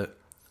on, but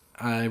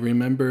I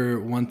remember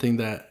one thing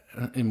that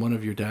in one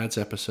of your dad's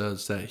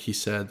episodes that he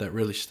said that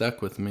really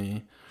stuck with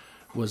me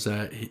was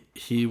that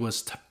he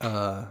was,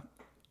 I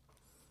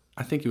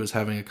think he was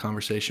having a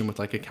conversation with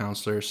like a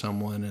counselor or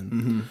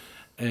someone,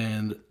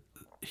 and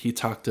he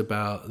talked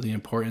about the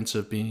importance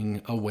of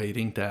being a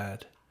waiting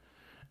dad.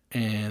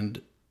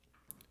 And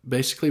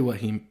basically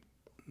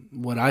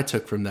what I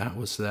took from that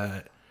was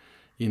that,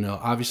 you know,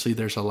 obviously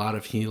there's a lot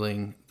of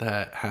healing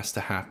that has to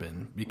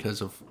happen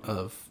because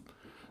of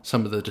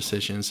some of the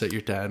decisions that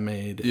your dad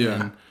made.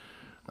 Yeah.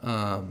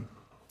 And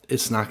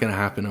it's not going to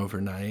happen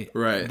overnight.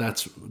 Right.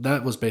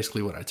 That was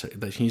basically what I took,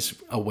 that he's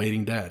a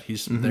waiting dad.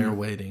 He's there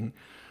waiting.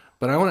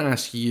 But I want to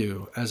ask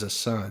you as a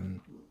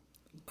son,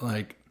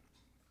 like,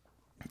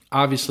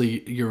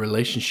 obviously your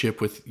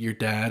relationship with your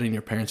dad and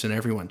your parents and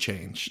everyone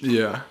changed.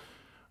 Yeah.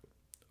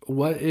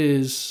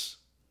 What's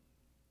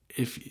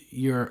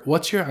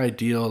your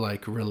ideal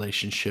like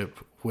relationship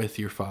with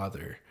your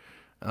father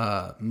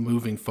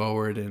moving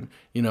forward? And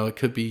you know, it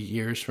could be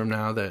years from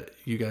now that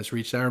you guys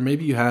reach that, or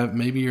maybe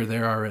you're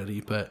there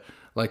already, but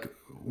like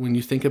when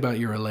you think about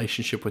your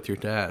relationship with your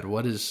dad,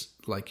 what is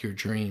like your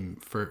dream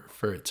for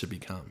it to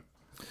become?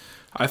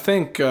 I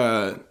think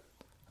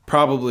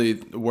probably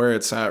where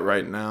it's at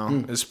right now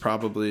is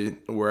probably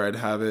where I'd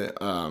have it.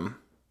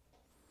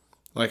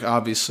 Like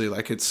obviously,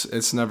 like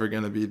it's never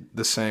gonna be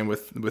the same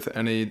with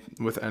any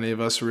of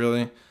us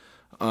really,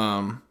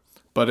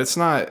 but it's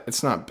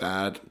not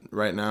bad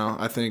right now.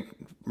 I think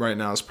right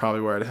now is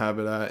probably where I'd have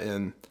it at,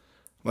 and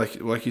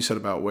like you said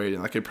about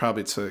waiting, like it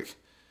probably took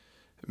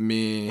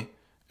me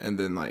and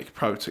then like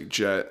probably took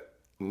Jet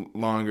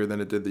longer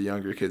than it did the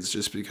younger kids,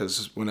 just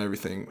because when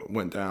everything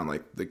went down,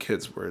 like the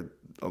kids were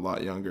a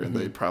lot younger and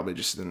they probably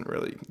just didn't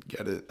really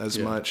get it as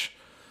much.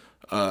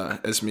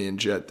 as me and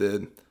Jet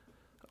did.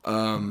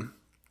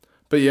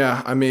 But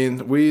yeah, I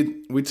mean,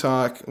 we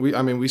talk.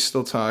 We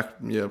still talk.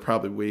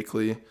 Probably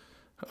weekly.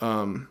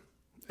 And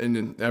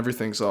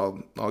everything's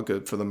all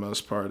good for the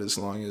most part, as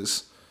long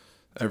as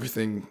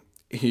everything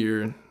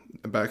here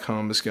back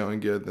home is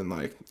going good, then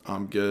like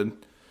I'm good.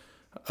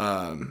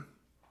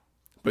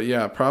 But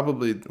yeah,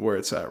 probably where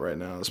it's at right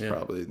now is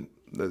probably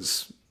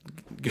as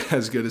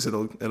good as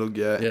it'll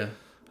get. Yeah.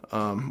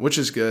 Which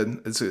is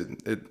good.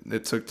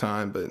 It took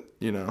time, but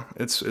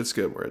it's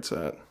good where it's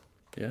at.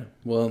 Yeah.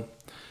 Well,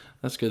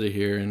 that's good to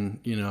hear, and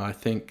I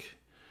think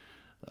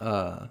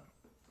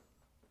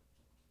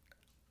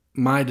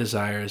my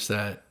desire is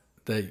that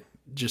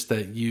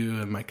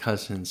you and my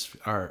cousins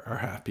are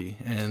happy,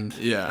 and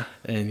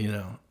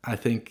I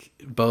think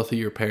both of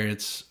your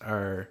parents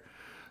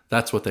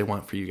that's what they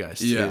want for you guys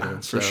too. Yeah,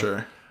 for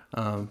sure.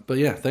 But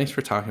yeah, thanks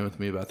for talking with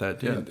me about that,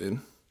 dude. Yeah, dude.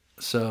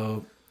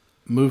 So,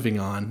 moving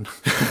on,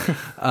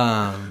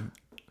 I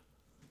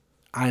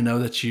know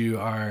that you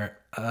are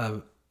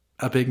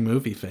a big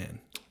movie fan.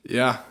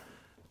 Yeah.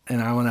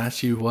 And I want to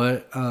ask you,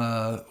 what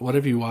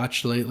have you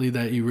watched lately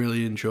that you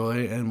really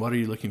enjoy, and what are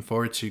you looking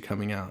forward to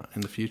coming out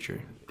in the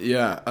future?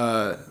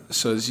 Yeah.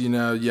 So as you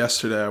know,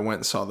 yesterday I went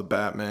and saw The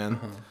Batman.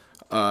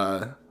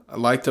 I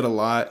liked it a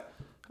lot.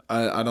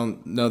 I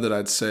don't know that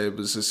I'd say it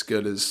was as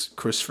good as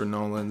Christopher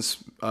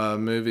Nolan's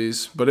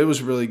movies, but it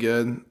was really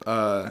good.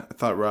 I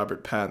thought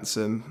Robert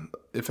Pattinson,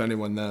 if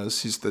anyone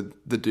knows, he's the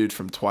dude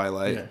from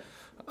Twilight.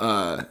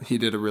 Yeah. He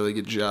did a really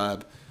good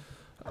job.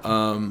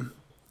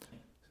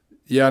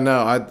 Yeah, no,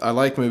 I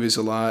like movies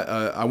a lot.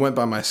 I went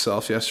by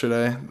myself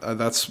yesterday.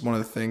 That's one of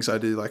the things I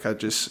do. Like,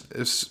 as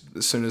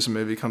soon as a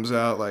movie comes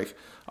out, like,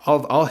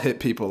 I'll hit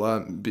people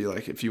up and be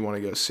like, if you want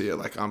to go see it,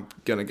 like, I'm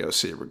gonna go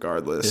see it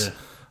regardless.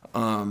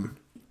 Yeah.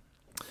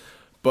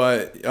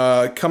 But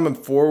coming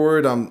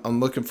forward, I'm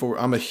looking forward.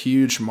 I'm a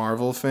huge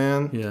Marvel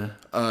fan. Yeah.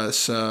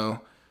 So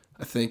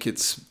I think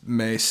it's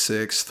May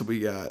 6th.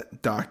 We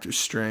got Doctor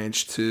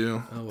Strange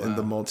 2 and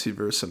the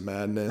Multiverse of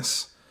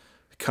Madness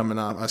coming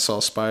up. I saw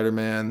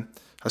Spider-Man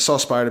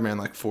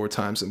like 4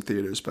 times in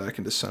theaters back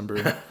in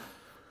December.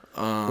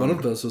 One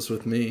of those was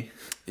with me.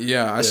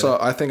 Yeah,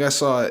 I think I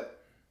saw it.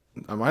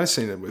 I might have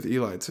seen it with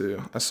Eli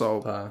too. I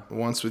saw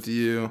once with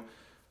you,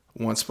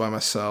 once by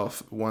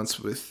myself,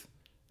 once with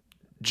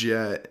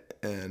Jet,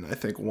 and I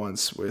think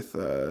once with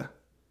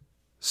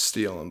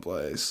Steel and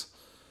Blaze.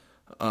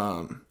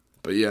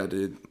 But yeah,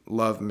 dude,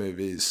 love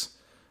movies.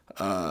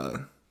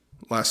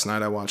 Last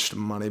night I watched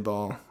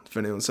Moneyball. If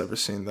anyone's ever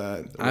seen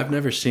that. I've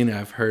never seen it.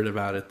 I've heard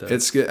about it though.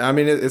 It's good. I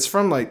mean, it's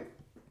from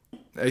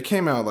it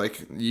came out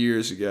like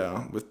years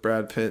ago with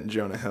Brad Pitt and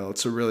Jonah Hill.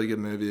 It's a really good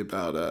movie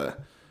about I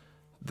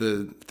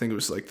think it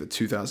was like the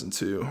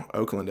 2002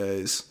 Oakland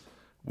A's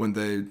when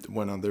they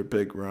went on their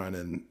big run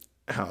and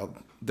how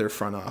their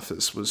front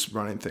office was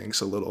running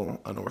things a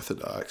little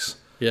unorthodox.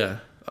 Yeah.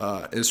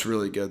 It's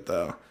really good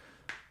though.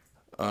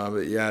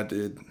 But yeah,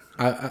 dude.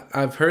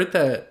 I've heard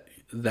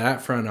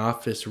that front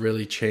office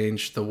really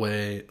changed the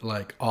way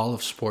like all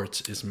of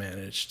sports is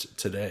managed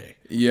today.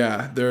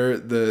 Yeah,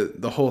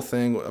 the whole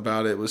thing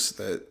about it was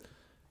that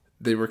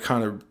they were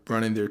kind of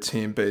running their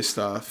team based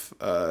off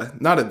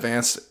not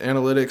advanced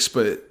analytics,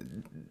 but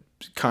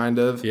kind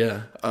of.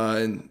 Yeah.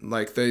 And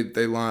like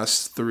they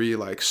lost 3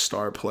 like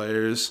star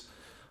players,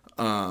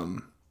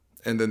 and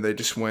then they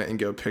just went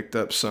and picked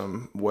up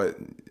some what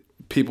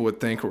people would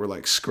think were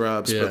like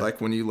scrubs, but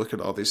like when you look at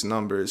all these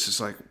numbers,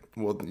 it's like,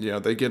 well,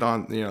 they get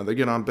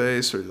on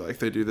base, or like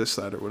they do this,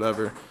 that, or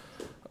whatever.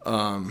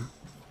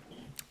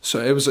 So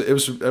it was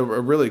a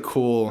really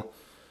cool,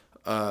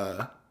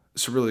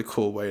 it's a really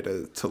cool way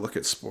to look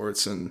at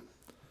sports and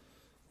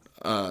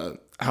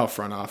how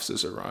front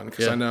offices are run.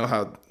 Because I know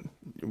how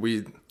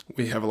we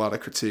have a lot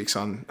of critiques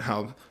on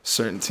how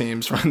certain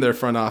teams run their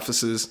front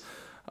offices.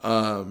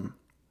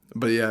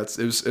 But yeah,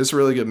 it's a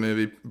really good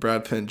movie.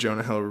 Brad Pitt and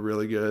Jonah Hill were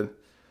really good.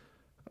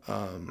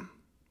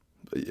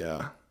 But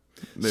yeah,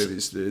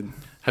 movies, dude.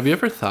 Have you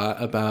ever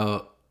thought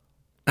about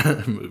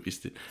movies,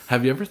 dude?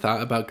 Have you ever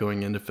thought about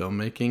going into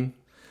filmmaking?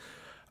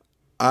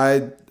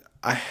 I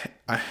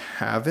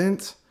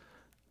haven't,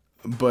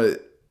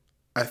 but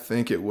I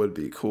think it would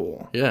be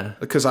cool. Yeah.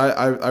 Because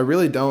I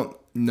really don't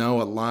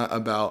know a lot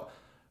about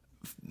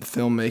the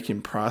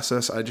filmmaking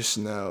process. I just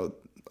know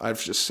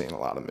I've just seen a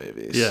lot of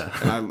movies. Yeah.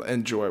 And I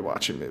enjoy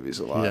watching movies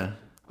a lot. Yeah.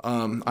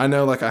 I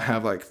know like I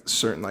have like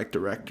certain like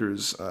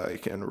directors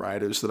and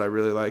writers that I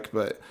really like,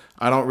 but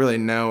I don't really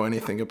know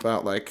anything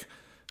about like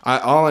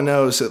all I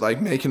know is that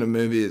like making a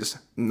movie is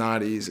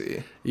not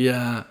easy.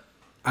 Yeah.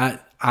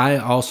 I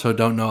also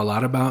don't know a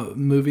lot about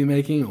movie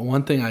making.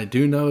 One thing I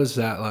do know is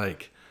that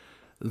like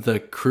the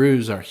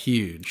crews are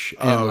huge.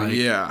 And, like,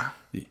 yeah.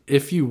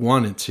 If you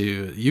wanted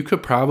to, you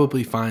could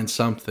probably find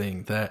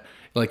something that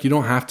like you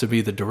don't have to be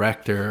the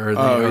director or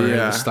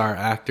the star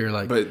actor.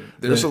 Like, but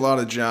there's a lot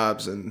of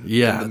jobs and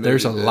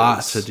there's a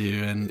lot to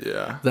do, and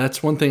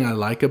that's one thing I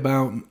like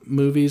about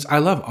movies. I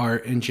love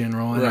art in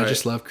general, and I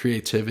just love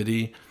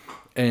creativity,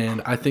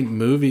 and I think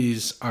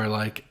movies are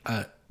like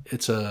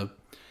it's a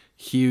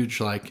huge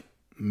like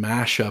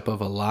mashup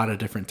of a lot of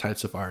different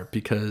types of art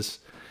because,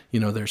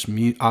 there's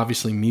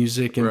obviously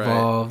music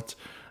involved.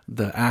 Right.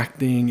 The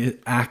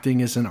acting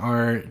is an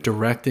art.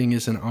 Directing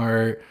is an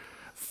art.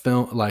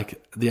 Film,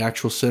 like the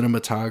actual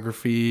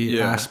cinematography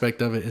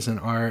aspect of it is an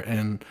art.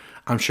 And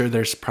I'm sure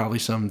there's probably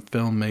some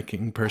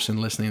filmmaking person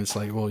listening that's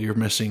like, well, you're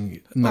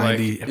missing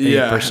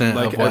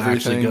 98% of what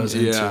actually goes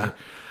into it.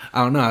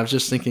 I don't know. I was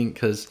just thinking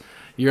because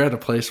you're at a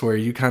place where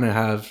you kind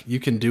of you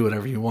can do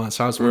whatever you want.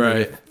 So I was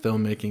wondering if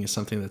filmmaking is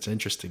something that's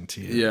interesting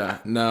to you. Yeah.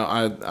 No,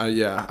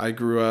 I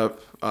grew up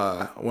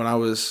when I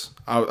was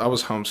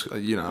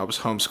homeschooled. I was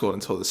homeschooled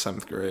until the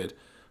 7th grade.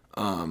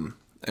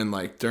 And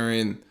like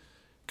during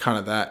kind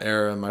of that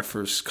era, my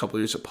first couple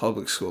of years of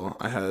public school,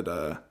 I had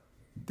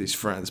these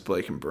friends,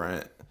 Blake and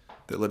Brent,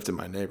 that lived in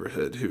my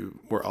neighborhood who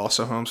were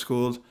also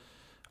homeschooled.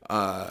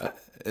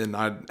 And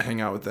I'd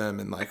hang out with them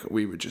and like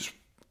we would just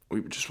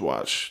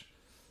watch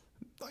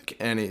like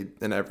any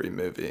and every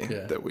movie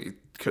that we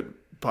could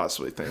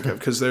possibly think of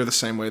because they're the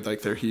same way.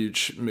 Like they're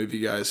huge movie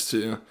guys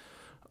too.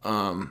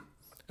 And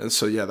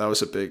so that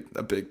was a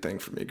big thing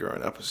for me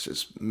growing up was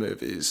just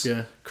movies,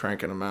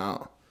 cranking them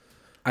out.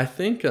 I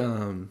think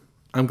I'm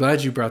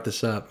glad you brought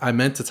this up. I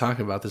meant to talk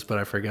about this, but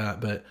I forgot.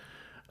 But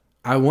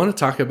I want to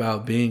talk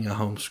about being a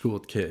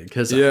homeschooled kid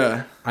because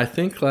I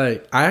think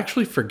like I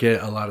actually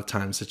forget a lot of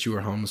times that you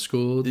were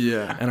homeschooled.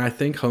 Yeah, and I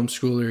think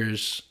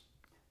homeschoolers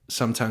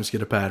sometimes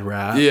get a bad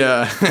rap.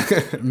 Yeah,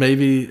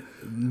 maybe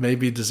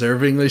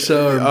deservingly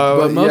so,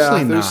 but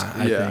mostly not.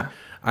 I think.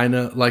 I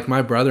know, like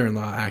my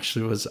brother-in-law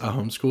actually was a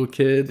homeschool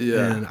kid,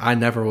 and I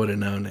never would have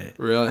known it.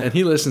 Really? And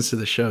he listens to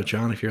the show.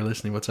 John, if you're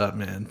listening, what's up,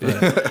 man?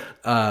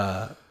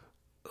 But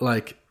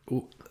like,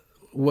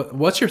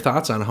 what's your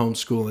thoughts on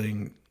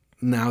homeschooling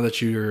now that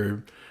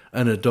you're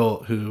an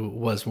adult who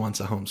was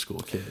once a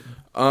homeschool kid?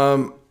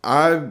 I'm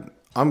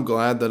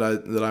glad that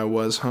I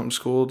was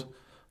homeschooled,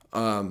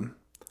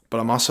 but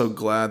I'm also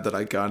glad that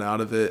I got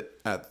out of it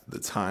at the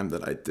time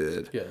that I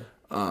did. Yeah.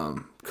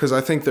 Because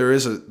I think there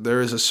is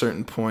a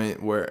certain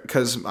point where,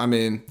 because I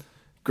mean,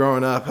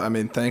 growing up, I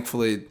mean,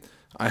 thankfully,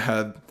 I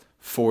had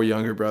 4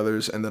 younger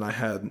brothers, and then I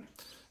had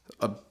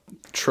a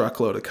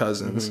truckload of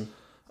cousins.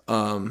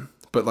 Mm-hmm.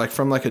 But like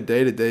from like a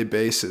day-to-day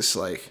basis,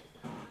 like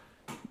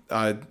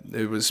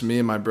it was me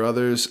and my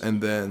brothers,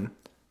 and then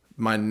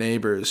my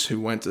neighbors who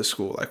went to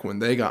school. Like when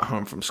they got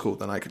home from school,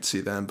 then I could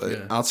see them.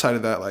 But outside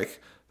of that, like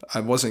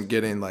I wasn't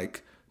getting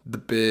like the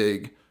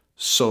big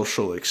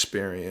social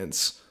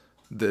experience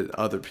that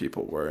other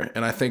people were.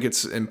 And I think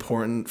it's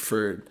important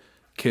for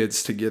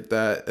kids to get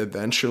that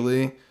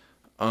eventually.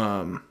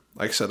 Like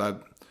I said,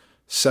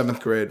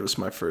 7th grade was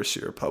my first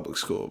year of public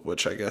school,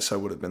 which I guess I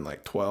would have been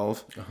like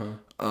 12,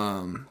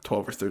 12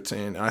 or 13.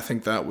 And I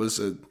think that was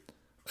a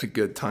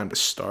good time to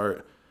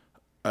start.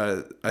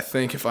 I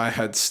think if I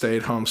had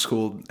stayed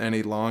homeschooled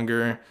any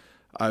longer,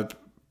 I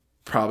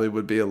probably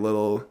would be a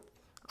little,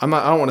 I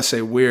don't want to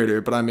say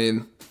weirder, but I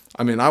mean,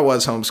 I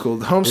was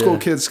homeschooled.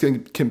 Homeschool kids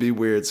can be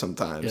weird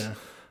sometimes. Yeah.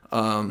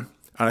 And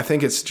I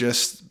think it's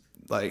just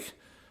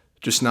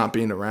not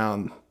being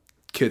around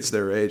kids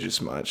their age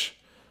as much.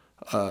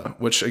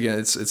 Which again,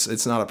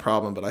 it's not a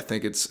problem, but I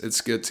think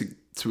it's good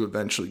to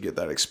eventually get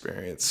that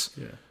experience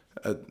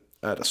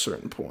at a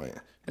certain point.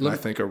 And I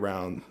think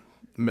around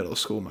middle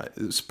school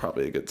is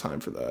probably a good time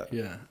for that.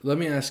 Yeah. Let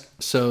me ask,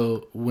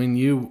 so when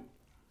you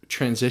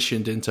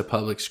transitioned into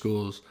public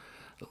schools,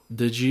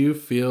 did you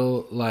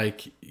feel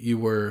like you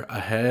were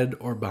ahead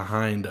or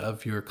behind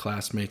of your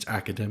classmates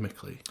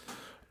academically?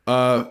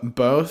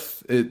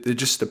 Both. It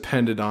just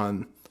depended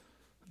on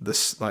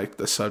this, like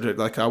the subject.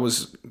 Like I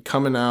was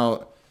coming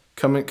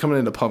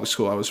into public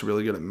school, I was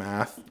really good at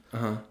math.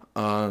 But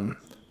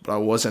I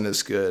wasn't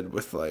as good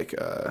with like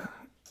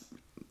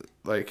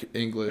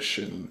English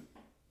and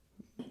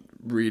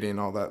reading,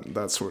 all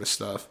that sort of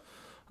stuff.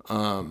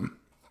 And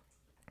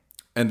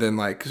then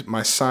like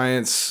my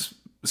science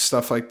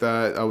stuff like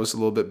that, I was a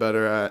little bit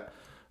better at.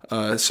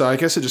 So I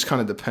guess it just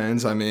kind of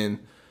depends. I mean,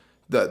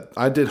 that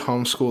I did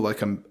homeschool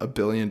like a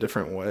billion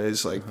different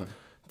ways. Like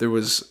there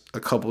was a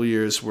couple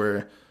years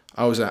where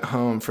I was at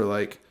home for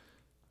like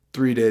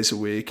 3 days a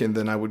week, and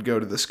then I would go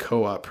to this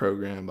co-op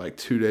program like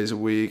 2 days a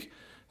week.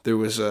 There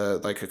was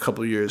like a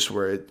couple years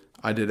where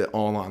I did it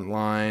all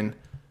online.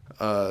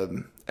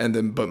 And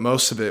then, but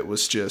most of it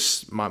was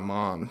just my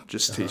mom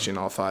just teaching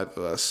all 5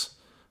 of us.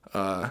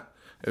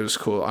 It was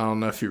cool. I don't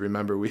know if you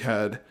remember,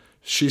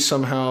 she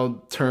somehow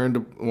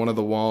turned one of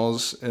the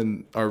walls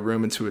in our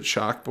room into a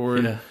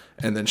chalkboard. Yeah.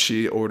 And then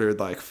she ordered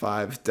like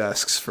 5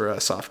 desks for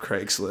us off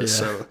Craigslist. Yeah.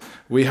 So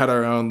we had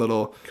our own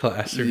little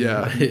classroom.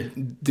 Yeah.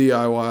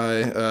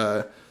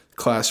 DIY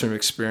classroom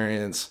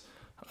experience.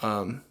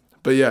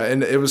 But yeah,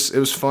 and it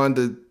was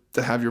fun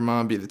to have your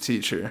mom be the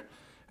teacher.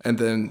 And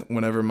then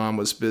whenever mom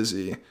was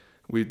busy,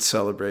 we'd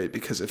celebrate,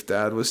 because if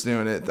dad was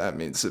doing it, that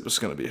means it was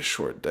going to be a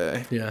short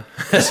day. Yeah.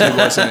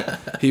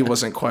 he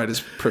wasn't quite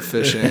as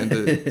proficient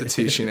in the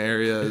teaching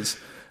area as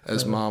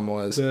mom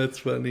was. That's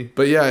funny.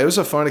 But yeah, it was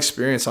a fun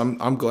experience.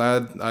 I'm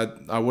glad.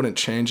 I wouldn't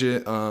change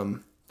it.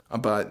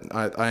 But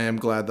I am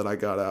glad that I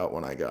got out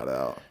when I got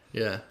out.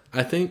 Yeah.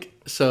 I think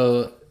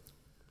so.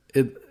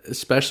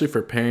 Especially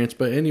for parents,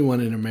 but anyone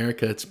in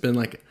America, it's been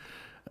like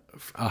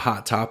a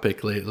hot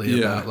topic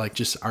lately about like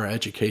just our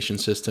education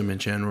system in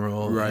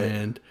general. Right.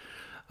 And,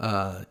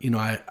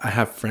 I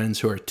have friends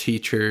who are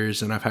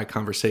teachers and I've had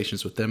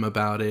conversations with them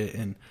about it.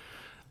 And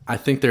I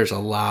think there's a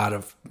lot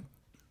of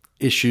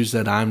issues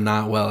that I'm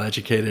not well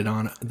educated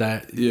on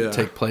that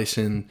take place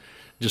in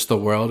just the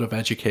world of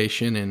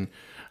education. And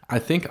I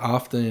think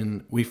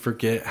often we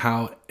forget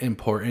how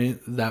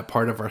important that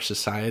part of our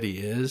society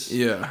is.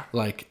 Yeah.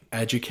 Like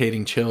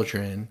educating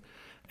children.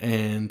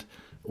 And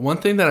one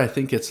thing that I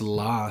think gets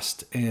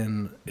lost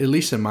in, at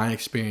least in my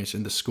experience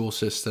in the school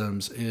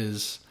systems,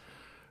 is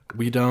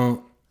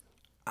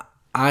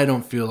I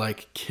don't feel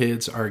like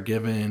kids are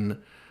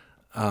given,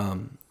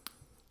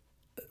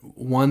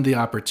 one, the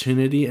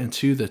opportunity, and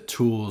two, the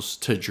tools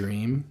to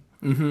dream.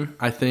 Mm-hmm.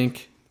 I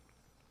think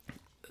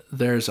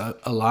there's a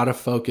lot of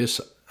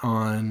focus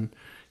on,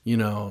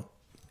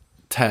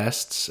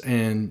 tests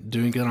and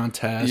doing good on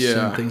tests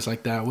and things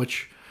like that,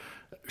 which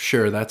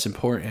sure, that's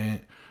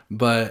important.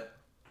 But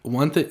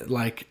one thing,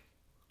 like,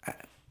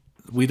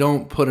 we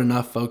don't put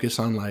enough focus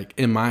on, like,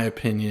 in my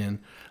opinion,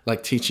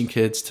 like teaching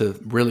kids to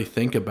really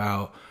think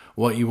about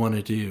what you want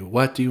to do,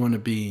 what do you want to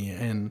be,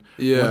 and what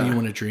do you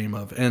want to dream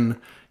of. And,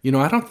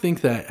 I don't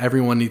think that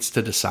everyone needs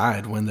to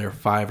decide when they're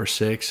 5 or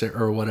 6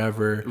 or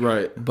whatever.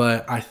 Right.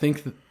 But I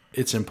think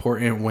it's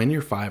important when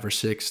you're 5 or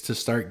 6 to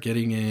start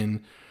getting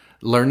in,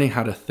 learning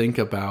how to think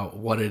about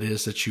what it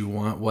is that you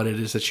want, what it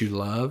is that you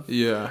love.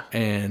 Yeah.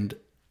 And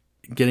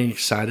getting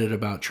excited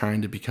about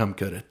trying to become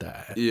good at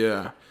that.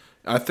 Yeah.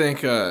 I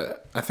think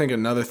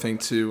another thing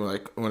too,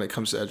 like when it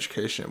comes to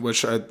education,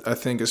 which I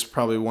think is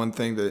probably one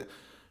thing that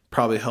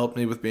probably helped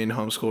me with being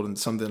homeschooled and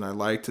something I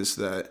liked, is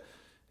that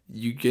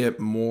you get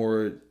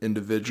more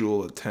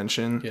individual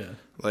attention. Yeah.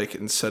 Like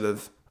instead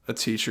of a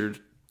teacher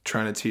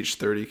trying to teach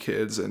 30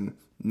 kids and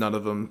none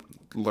of them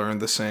learn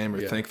the same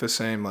or think the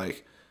same,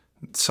 like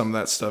some of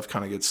that stuff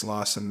kind of gets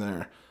lost in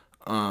there.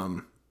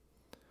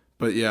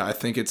 But yeah, I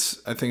think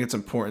it's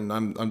important.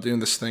 I'm doing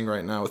this thing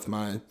right now with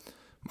my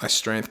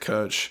strength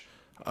coach.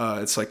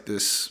 It's like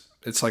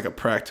a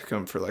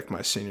practicum for like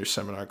my senior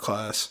seminar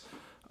class.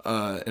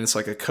 And it's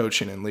like a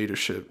coaching and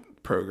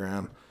leadership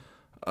program.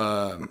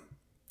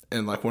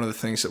 And like one of the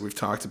things that we've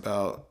talked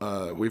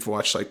about, we've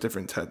watched like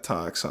different TED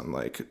Talks on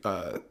like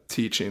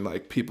teaching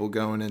like people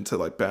going into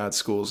like bad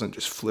schools and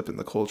just flipping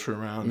the culture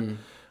around.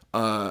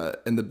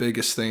 And the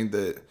biggest thing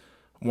that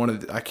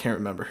I can't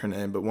remember her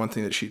name, but one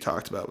thing that she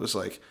talked about was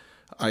like,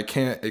 I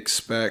can't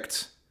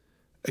expect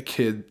a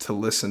kid to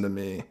listen to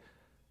me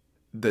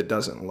that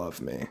doesn't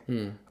love me.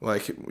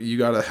 Like you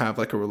got to have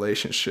like a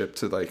relationship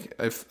to, like,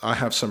 if I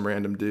have some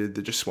random dude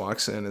that just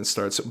walks in and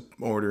starts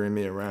ordering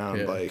me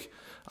around, like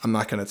I'm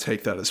not going to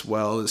take that as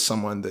well as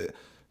someone that,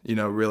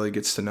 really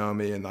gets to know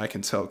me and I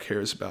can tell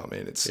cares about me.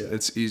 And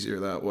it's easier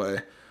that way.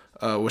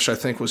 Which I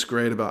think was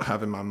great about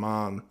having my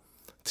mom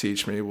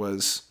teach me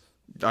was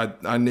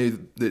I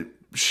knew that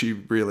she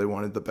really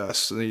wanted the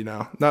best,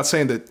 not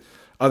saying that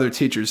other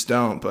teachers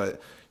don't,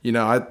 but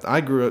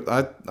I grew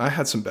up, I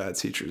had some bad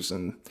teachers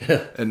in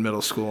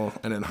middle school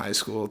and in high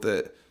school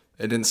that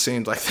it didn't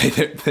seem like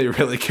they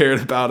really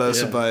cared about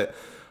us. But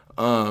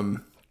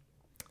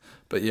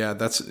yeah,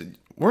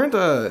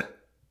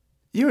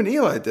 you and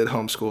Eli did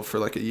homeschool for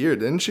like a year,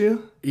 didn't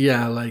you?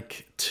 Yeah,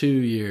 like 2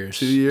 years.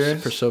 2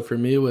 years? So for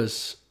me, it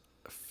was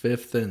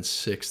 5th and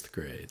 6th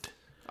grade.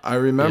 I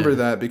remember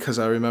that because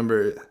I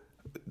remember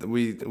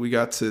we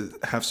got to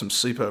have some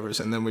sleepovers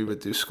and then we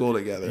would do school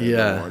together in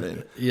the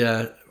morning.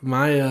 Yeah.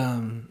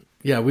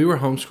 We were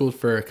homeschooled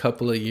for a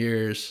couple of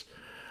years.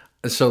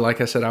 So like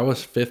I said, I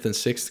was 5th and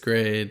 6th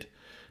grade,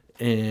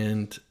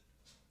 and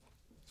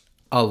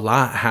a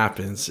lot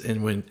happens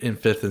in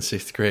 5th and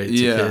 6th grade to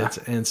kids.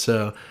 And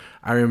so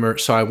I remember,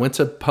 I went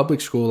to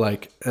public school,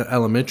 like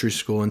elementary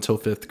school, until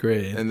 5th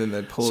grade. And then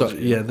they pulled you.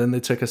 Yeah, then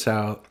they took us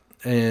out.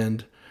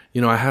 And,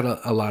 I had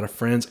a lot of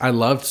friends. I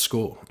loved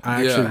school.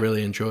 I actually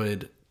really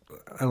enjoyed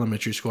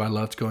elementary school. I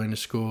loved going to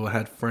school. I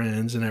had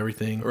friends and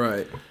everything.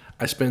 Right.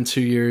 I spent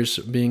 2 years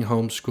being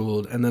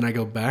homeschooled, and then I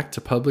go back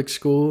to public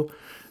school,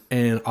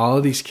 and all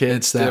of these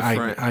kids that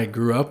I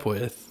grew up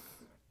with,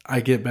 I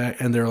get back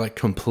and they're like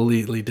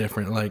completely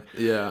different. Like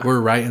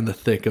we're right in the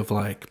thick of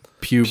like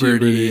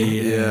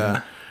puberty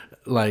and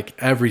like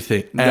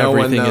everything.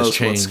 Everything has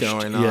changed. What's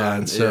going on. Yeah,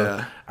 and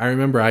so I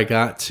remember I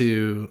got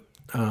to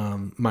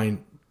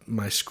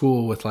my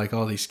school with like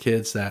all these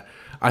kids that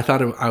I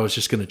thought I was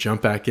just going to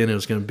jump back in. It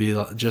was going to be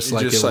just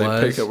like it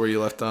was. Pick up where you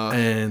left off.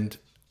 And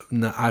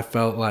I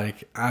felt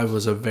like I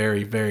was a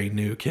very, very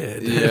new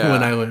kid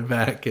when I went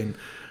back. And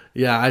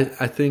I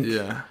think...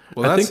 Yeah.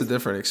 Well, that's a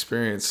different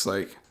experience.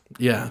 Like,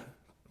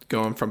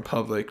 going from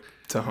public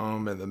to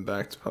home and then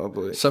back to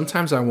public.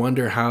 Sometimes I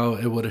wonder how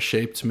it would have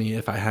shaped me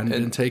if I hadn't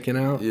been taken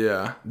out.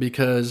 Yeah.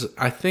 Because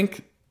I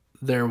think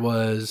there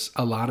was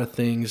a lot of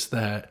things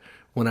that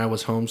when I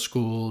was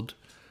homeschooled,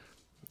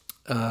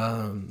 it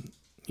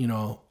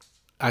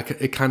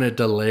kind of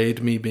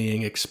delayed me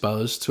being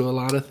exposed to a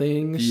lot of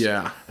things.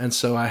 Yeah. And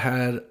so I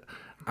had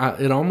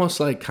it almost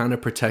like kind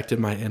of protected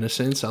my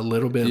innocence a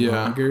little bit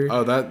longer.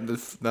 Oh,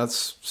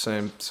 that's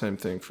same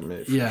thing for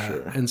me. For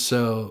sure. And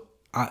so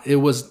it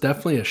was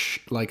definitely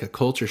like a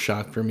culture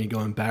shock for me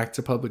going back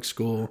to public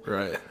school.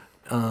 Right.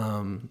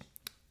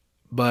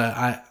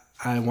 But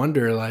I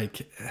wonder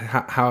like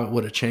how it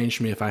would have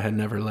changed me if I had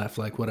never left.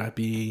 Like, would I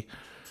be?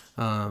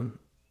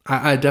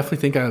 I definitely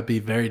think I would be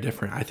very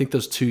different. I think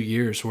those 2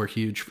 years were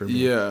huge for me.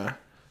 Yeah.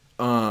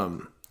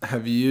 Do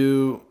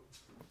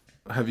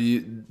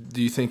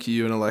you think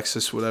you and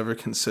Alexis would ever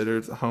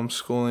consider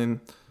homeschooling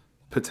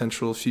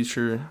potential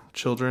future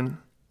children?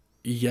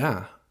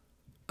 Yeah.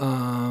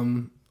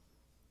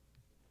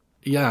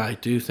 Yeah, I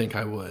do think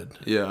I would.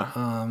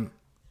 Yeah.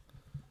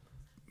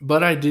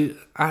 But I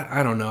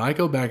don't know. I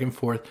go back and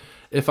forth.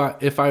 If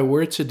I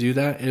were to do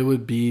that, it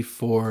would be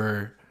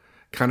for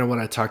kind of what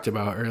I talked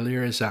about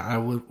earlier, is that I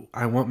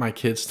want my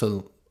kids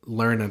to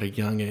learn at a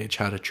young age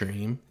how to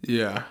dream.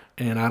 Yeah.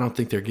 And I don't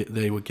think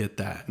they would get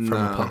that from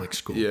a public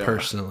school,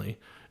 personally.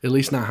 At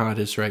least not how it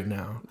is right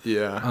now.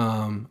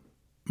 Yeah.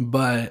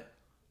 But,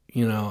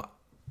 you know,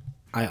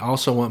 I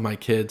also want my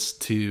kids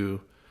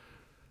to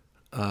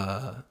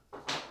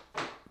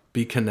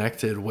be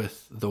connected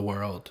with the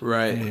world.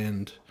 Right.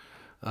 And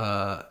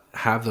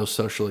have those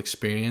social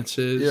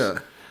experiences. Yeah.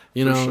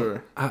 You know,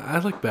 sure. I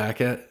look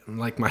back at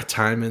like my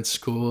time in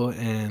school,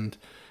 and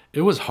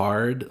it was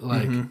hard.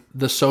 Like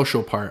the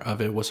social part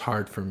of it was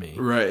hard for me.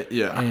 Right.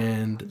 Yeah.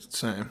 And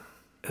same.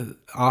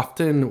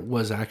 Often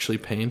was actually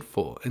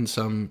painful in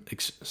some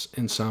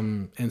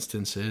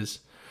instances.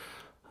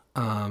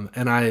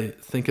 And I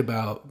think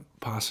about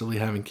possibly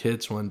having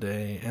kids one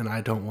day, and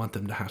I don't want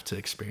them to have to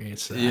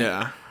experience that.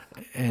 Yeah.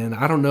 And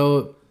I don't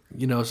know,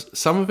 you know,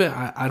 some of it,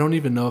 I don't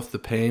even know if the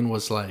pain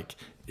was like,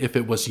 if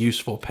it was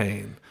useful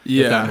pain.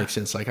 Yeah. If that makes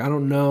sense. Like, I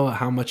don't know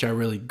how much I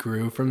really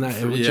grew from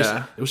that. It was just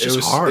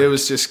hard. It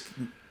was just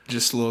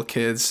little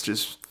kids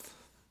just.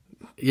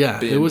 Yeah,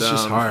 it was dumb.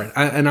 just hard.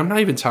 And I'm not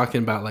even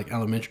talking about like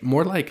elementary,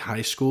 more like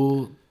high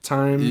school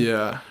time.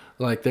 Yeah.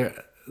 Like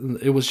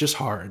it was just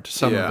hard,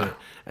 some of it.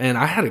 And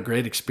I had a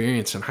great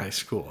experience in high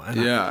school.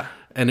 And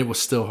and it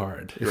was still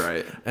hard.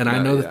 Right. And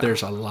I know that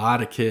there's a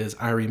lot of kids.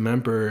 I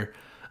remember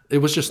it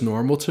was just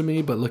normal to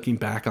me, but looking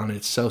back on it,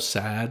 it's so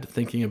sad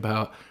thinking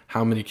about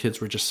how many kids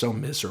were just so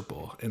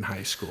miserable in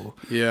high school.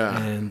 Yeah.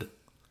 And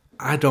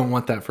I don't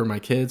want that for my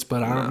kids,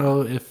 but I don't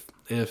know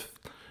if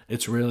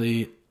it's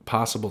really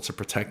possible to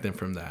protect them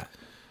from that.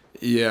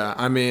 Yeah.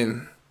 I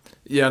mean,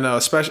 no,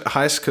 especially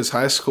because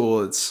high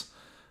school,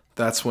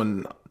 that's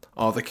when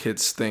all the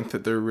kids think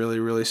that they're really,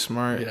 really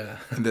smart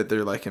and that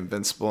they're like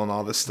invincible and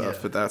all this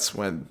stuff. But that's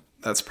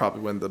probably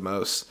when the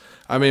most,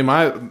 I mean,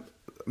 my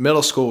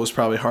middle school was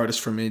probably hardest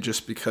for me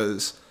just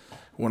because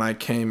when I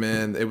came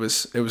in, it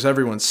was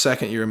everyone's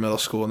second year of middle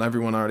school and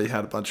everyone already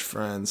had a bunch of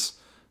friends.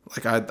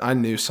 Like I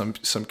knew some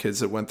kids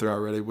that went through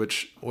already,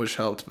 which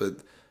helped. But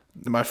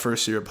my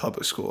first year of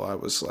public school, I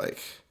was like,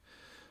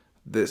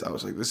 this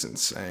is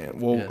insane.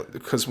 Well,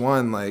 because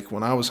one, like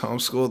when I was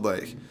homeschooled,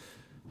 like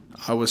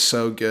I was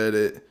so good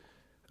at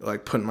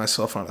like putting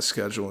myself on a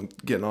schedule and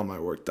getting all my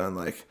work done.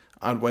 Like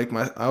I'd wake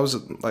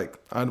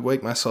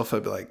myself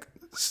up at like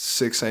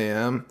 6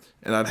 a.m.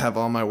 and I'd have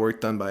all my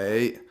work done by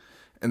 8.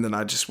 And then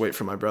I'd just wait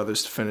for my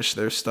brothers to finish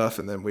their stuff,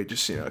 and then we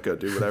just, go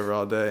do whatever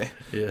all day.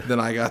 Then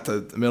I got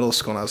to middle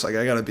school, and I was like,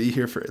 I got to be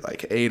here for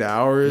like 8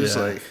 hours.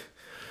 Yeah. Like,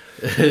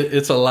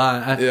 it's a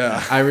lot.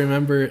 I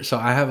remember. So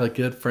I have a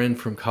good friend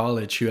from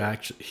college who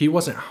he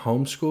wasn't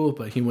homeschooled,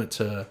 but he went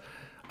to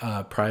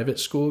private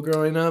school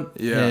growing up.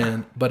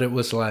 Yeah. But it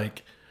was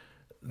like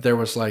there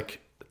was like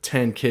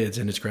 10 kids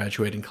in his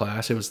graduating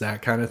class. It was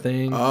that kind of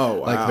thing. Oh, wow.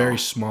 Like very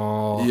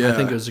small. Yeah. I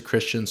think it was a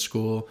Christian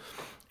school.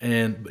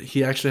 And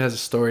he actually has a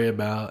story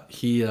about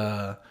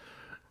so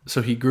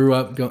he grew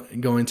up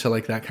going to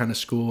like that kind of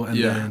school.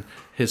 And then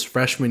his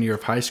freshman year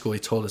of high school, he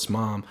told his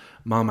mom,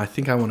 I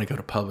think I want to go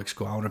to public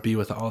school. I want to be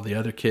with all the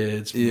other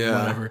kids,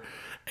 whatever.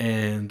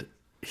 And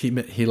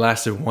he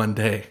lasted one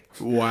day.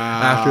 Wow.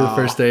 After the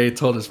first day, he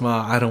told his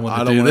mom, I don't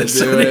want to do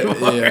this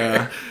anymore.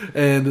 Yeah.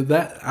 And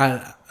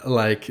that,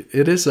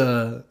 it is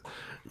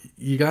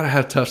you got to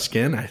have tough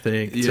skin, I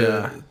think,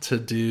 to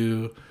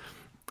do,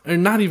 or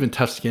not even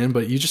tough skin,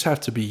 but you just have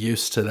to be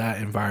used to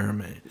that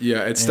environment.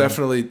 Yeah, it's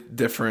definitely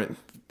different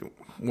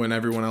when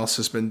everyone else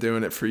has been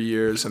doing it for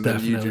years and then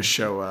you just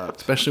show up.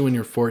 Especially when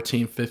you're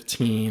 14,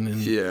 15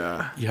 and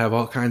you have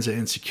all kinds of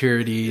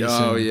insecurities.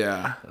 Oh,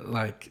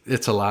 Like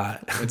it's a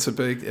lot. It's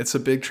a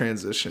big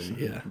transition.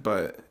 Yeah.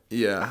 But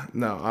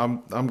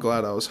no, I'm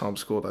glad I was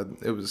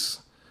homeschooled.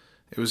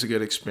 It was a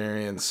good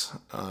experience.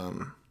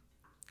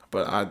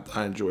 But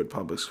I enjoyed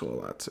public school a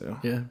lot too.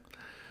 Yeah.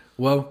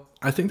 Well,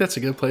 I think that's a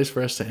good place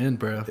for us to end,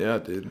 bro. Yeah,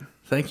 dude.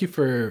 Thank you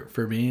for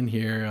being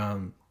here.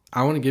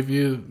 I want to give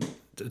you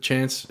a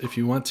chance, if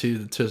you want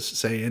to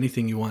say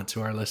anything you want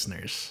to our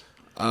listeners.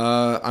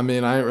 I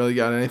mean, I ain't really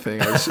got anything.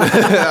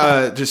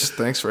 Just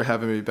thanks for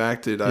having me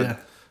back, dude. I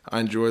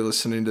enjoy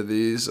listening to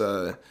these.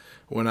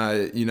 when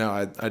I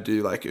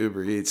do like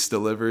Uber Eats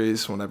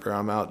deliveries whenever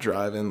I'm out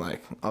driving,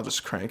 like I'll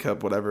just crank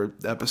up whatever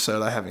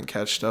episode I haven't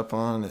catched up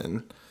on,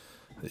 and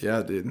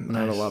yeah, dude,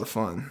 I had a lot of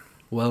fun.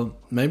 Well,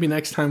 maybe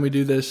next time we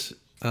do this,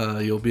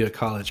 you'll be a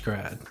college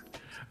grad.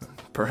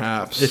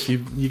 Perhaps. If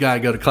you gotta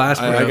go to class,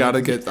 I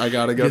gotta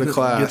go to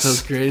class. Get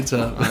those grades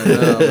up. I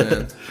know,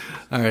 man.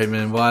 All right,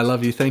 man. Well, I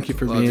love you. Thank you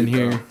for being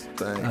here.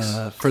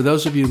 Thanks. For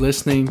those of you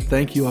listening,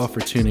 thank you all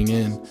for tuning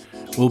in.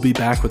 We'll be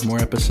back with more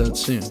episodes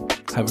soon.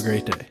 Have a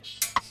great day.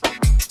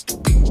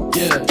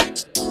 Yeah.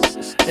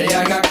 Hey,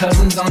 I got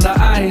cousins on the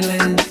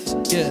island.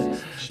 Yeah.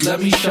 Let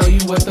me show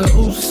you what the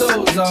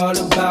Uso's all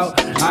about.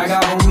 I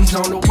got homies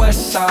on the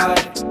west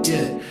side.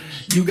 Yeah.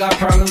 You got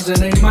problems and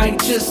they might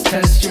just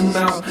test your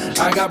mouth.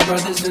 I got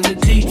brothers in the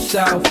deep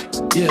south.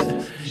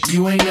 Yeah.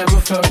 You ain't never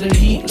felt the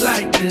heat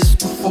like this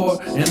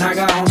before. And I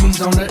got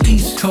homies on the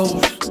east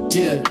coast.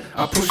 Yeah.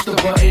 I push the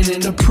button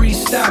and the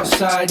priest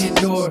outside your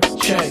door.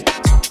 Check.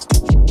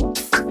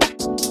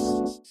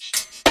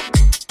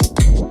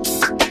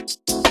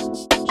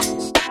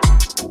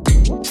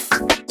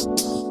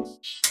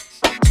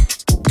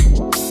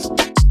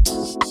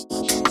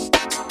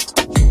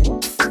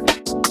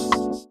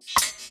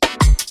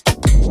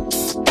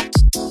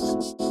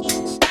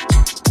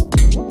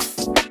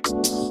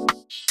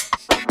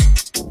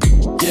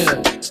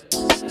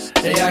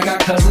 Hey, I got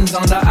cousins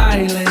on the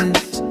island.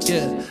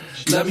 Yeah.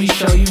 Let me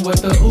show you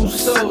what the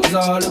Uso's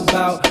all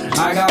about.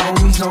 I got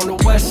homies on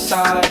the west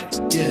side.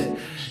 Yeah.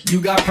 You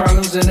got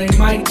problems and they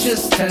might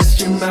just test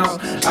your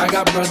mouth. I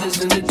got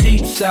brothers in the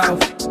deep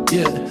south.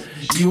 Yeah.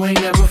 You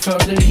ain't never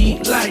felt the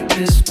heat like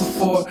this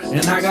before.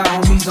 And I got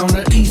homies on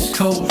the east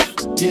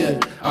coast. Yeah.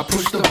 I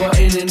push the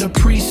button and the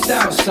priest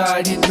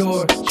outside your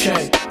door.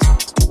 Check.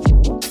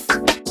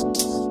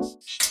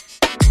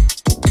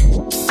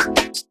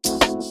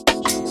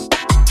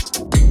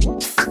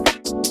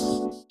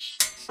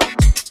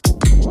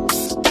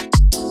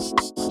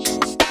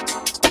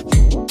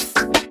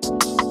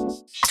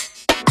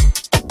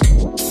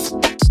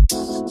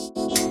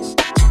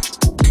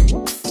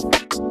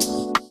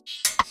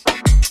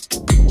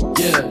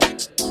 Yeah.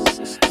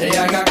 Hey,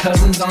 I got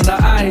cousins on the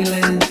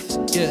island.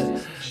 Yeah.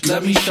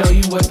 Let me show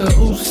you what the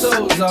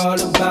Uso's all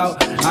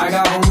about. I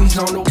got homies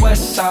on the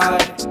west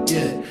side.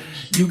 Yeah.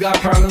 You got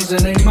problems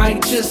and they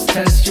might just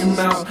test your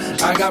mouth.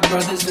 I got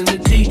brothers in the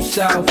deep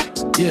south.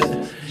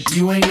 Yeah.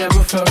 You ain't never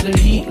felt the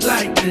heat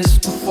like this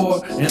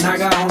before. And I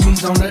got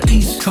homies on the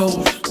east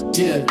coast.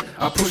 Yeah.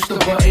 I push the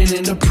button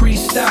and the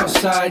priest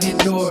outside your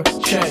door.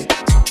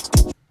 Check.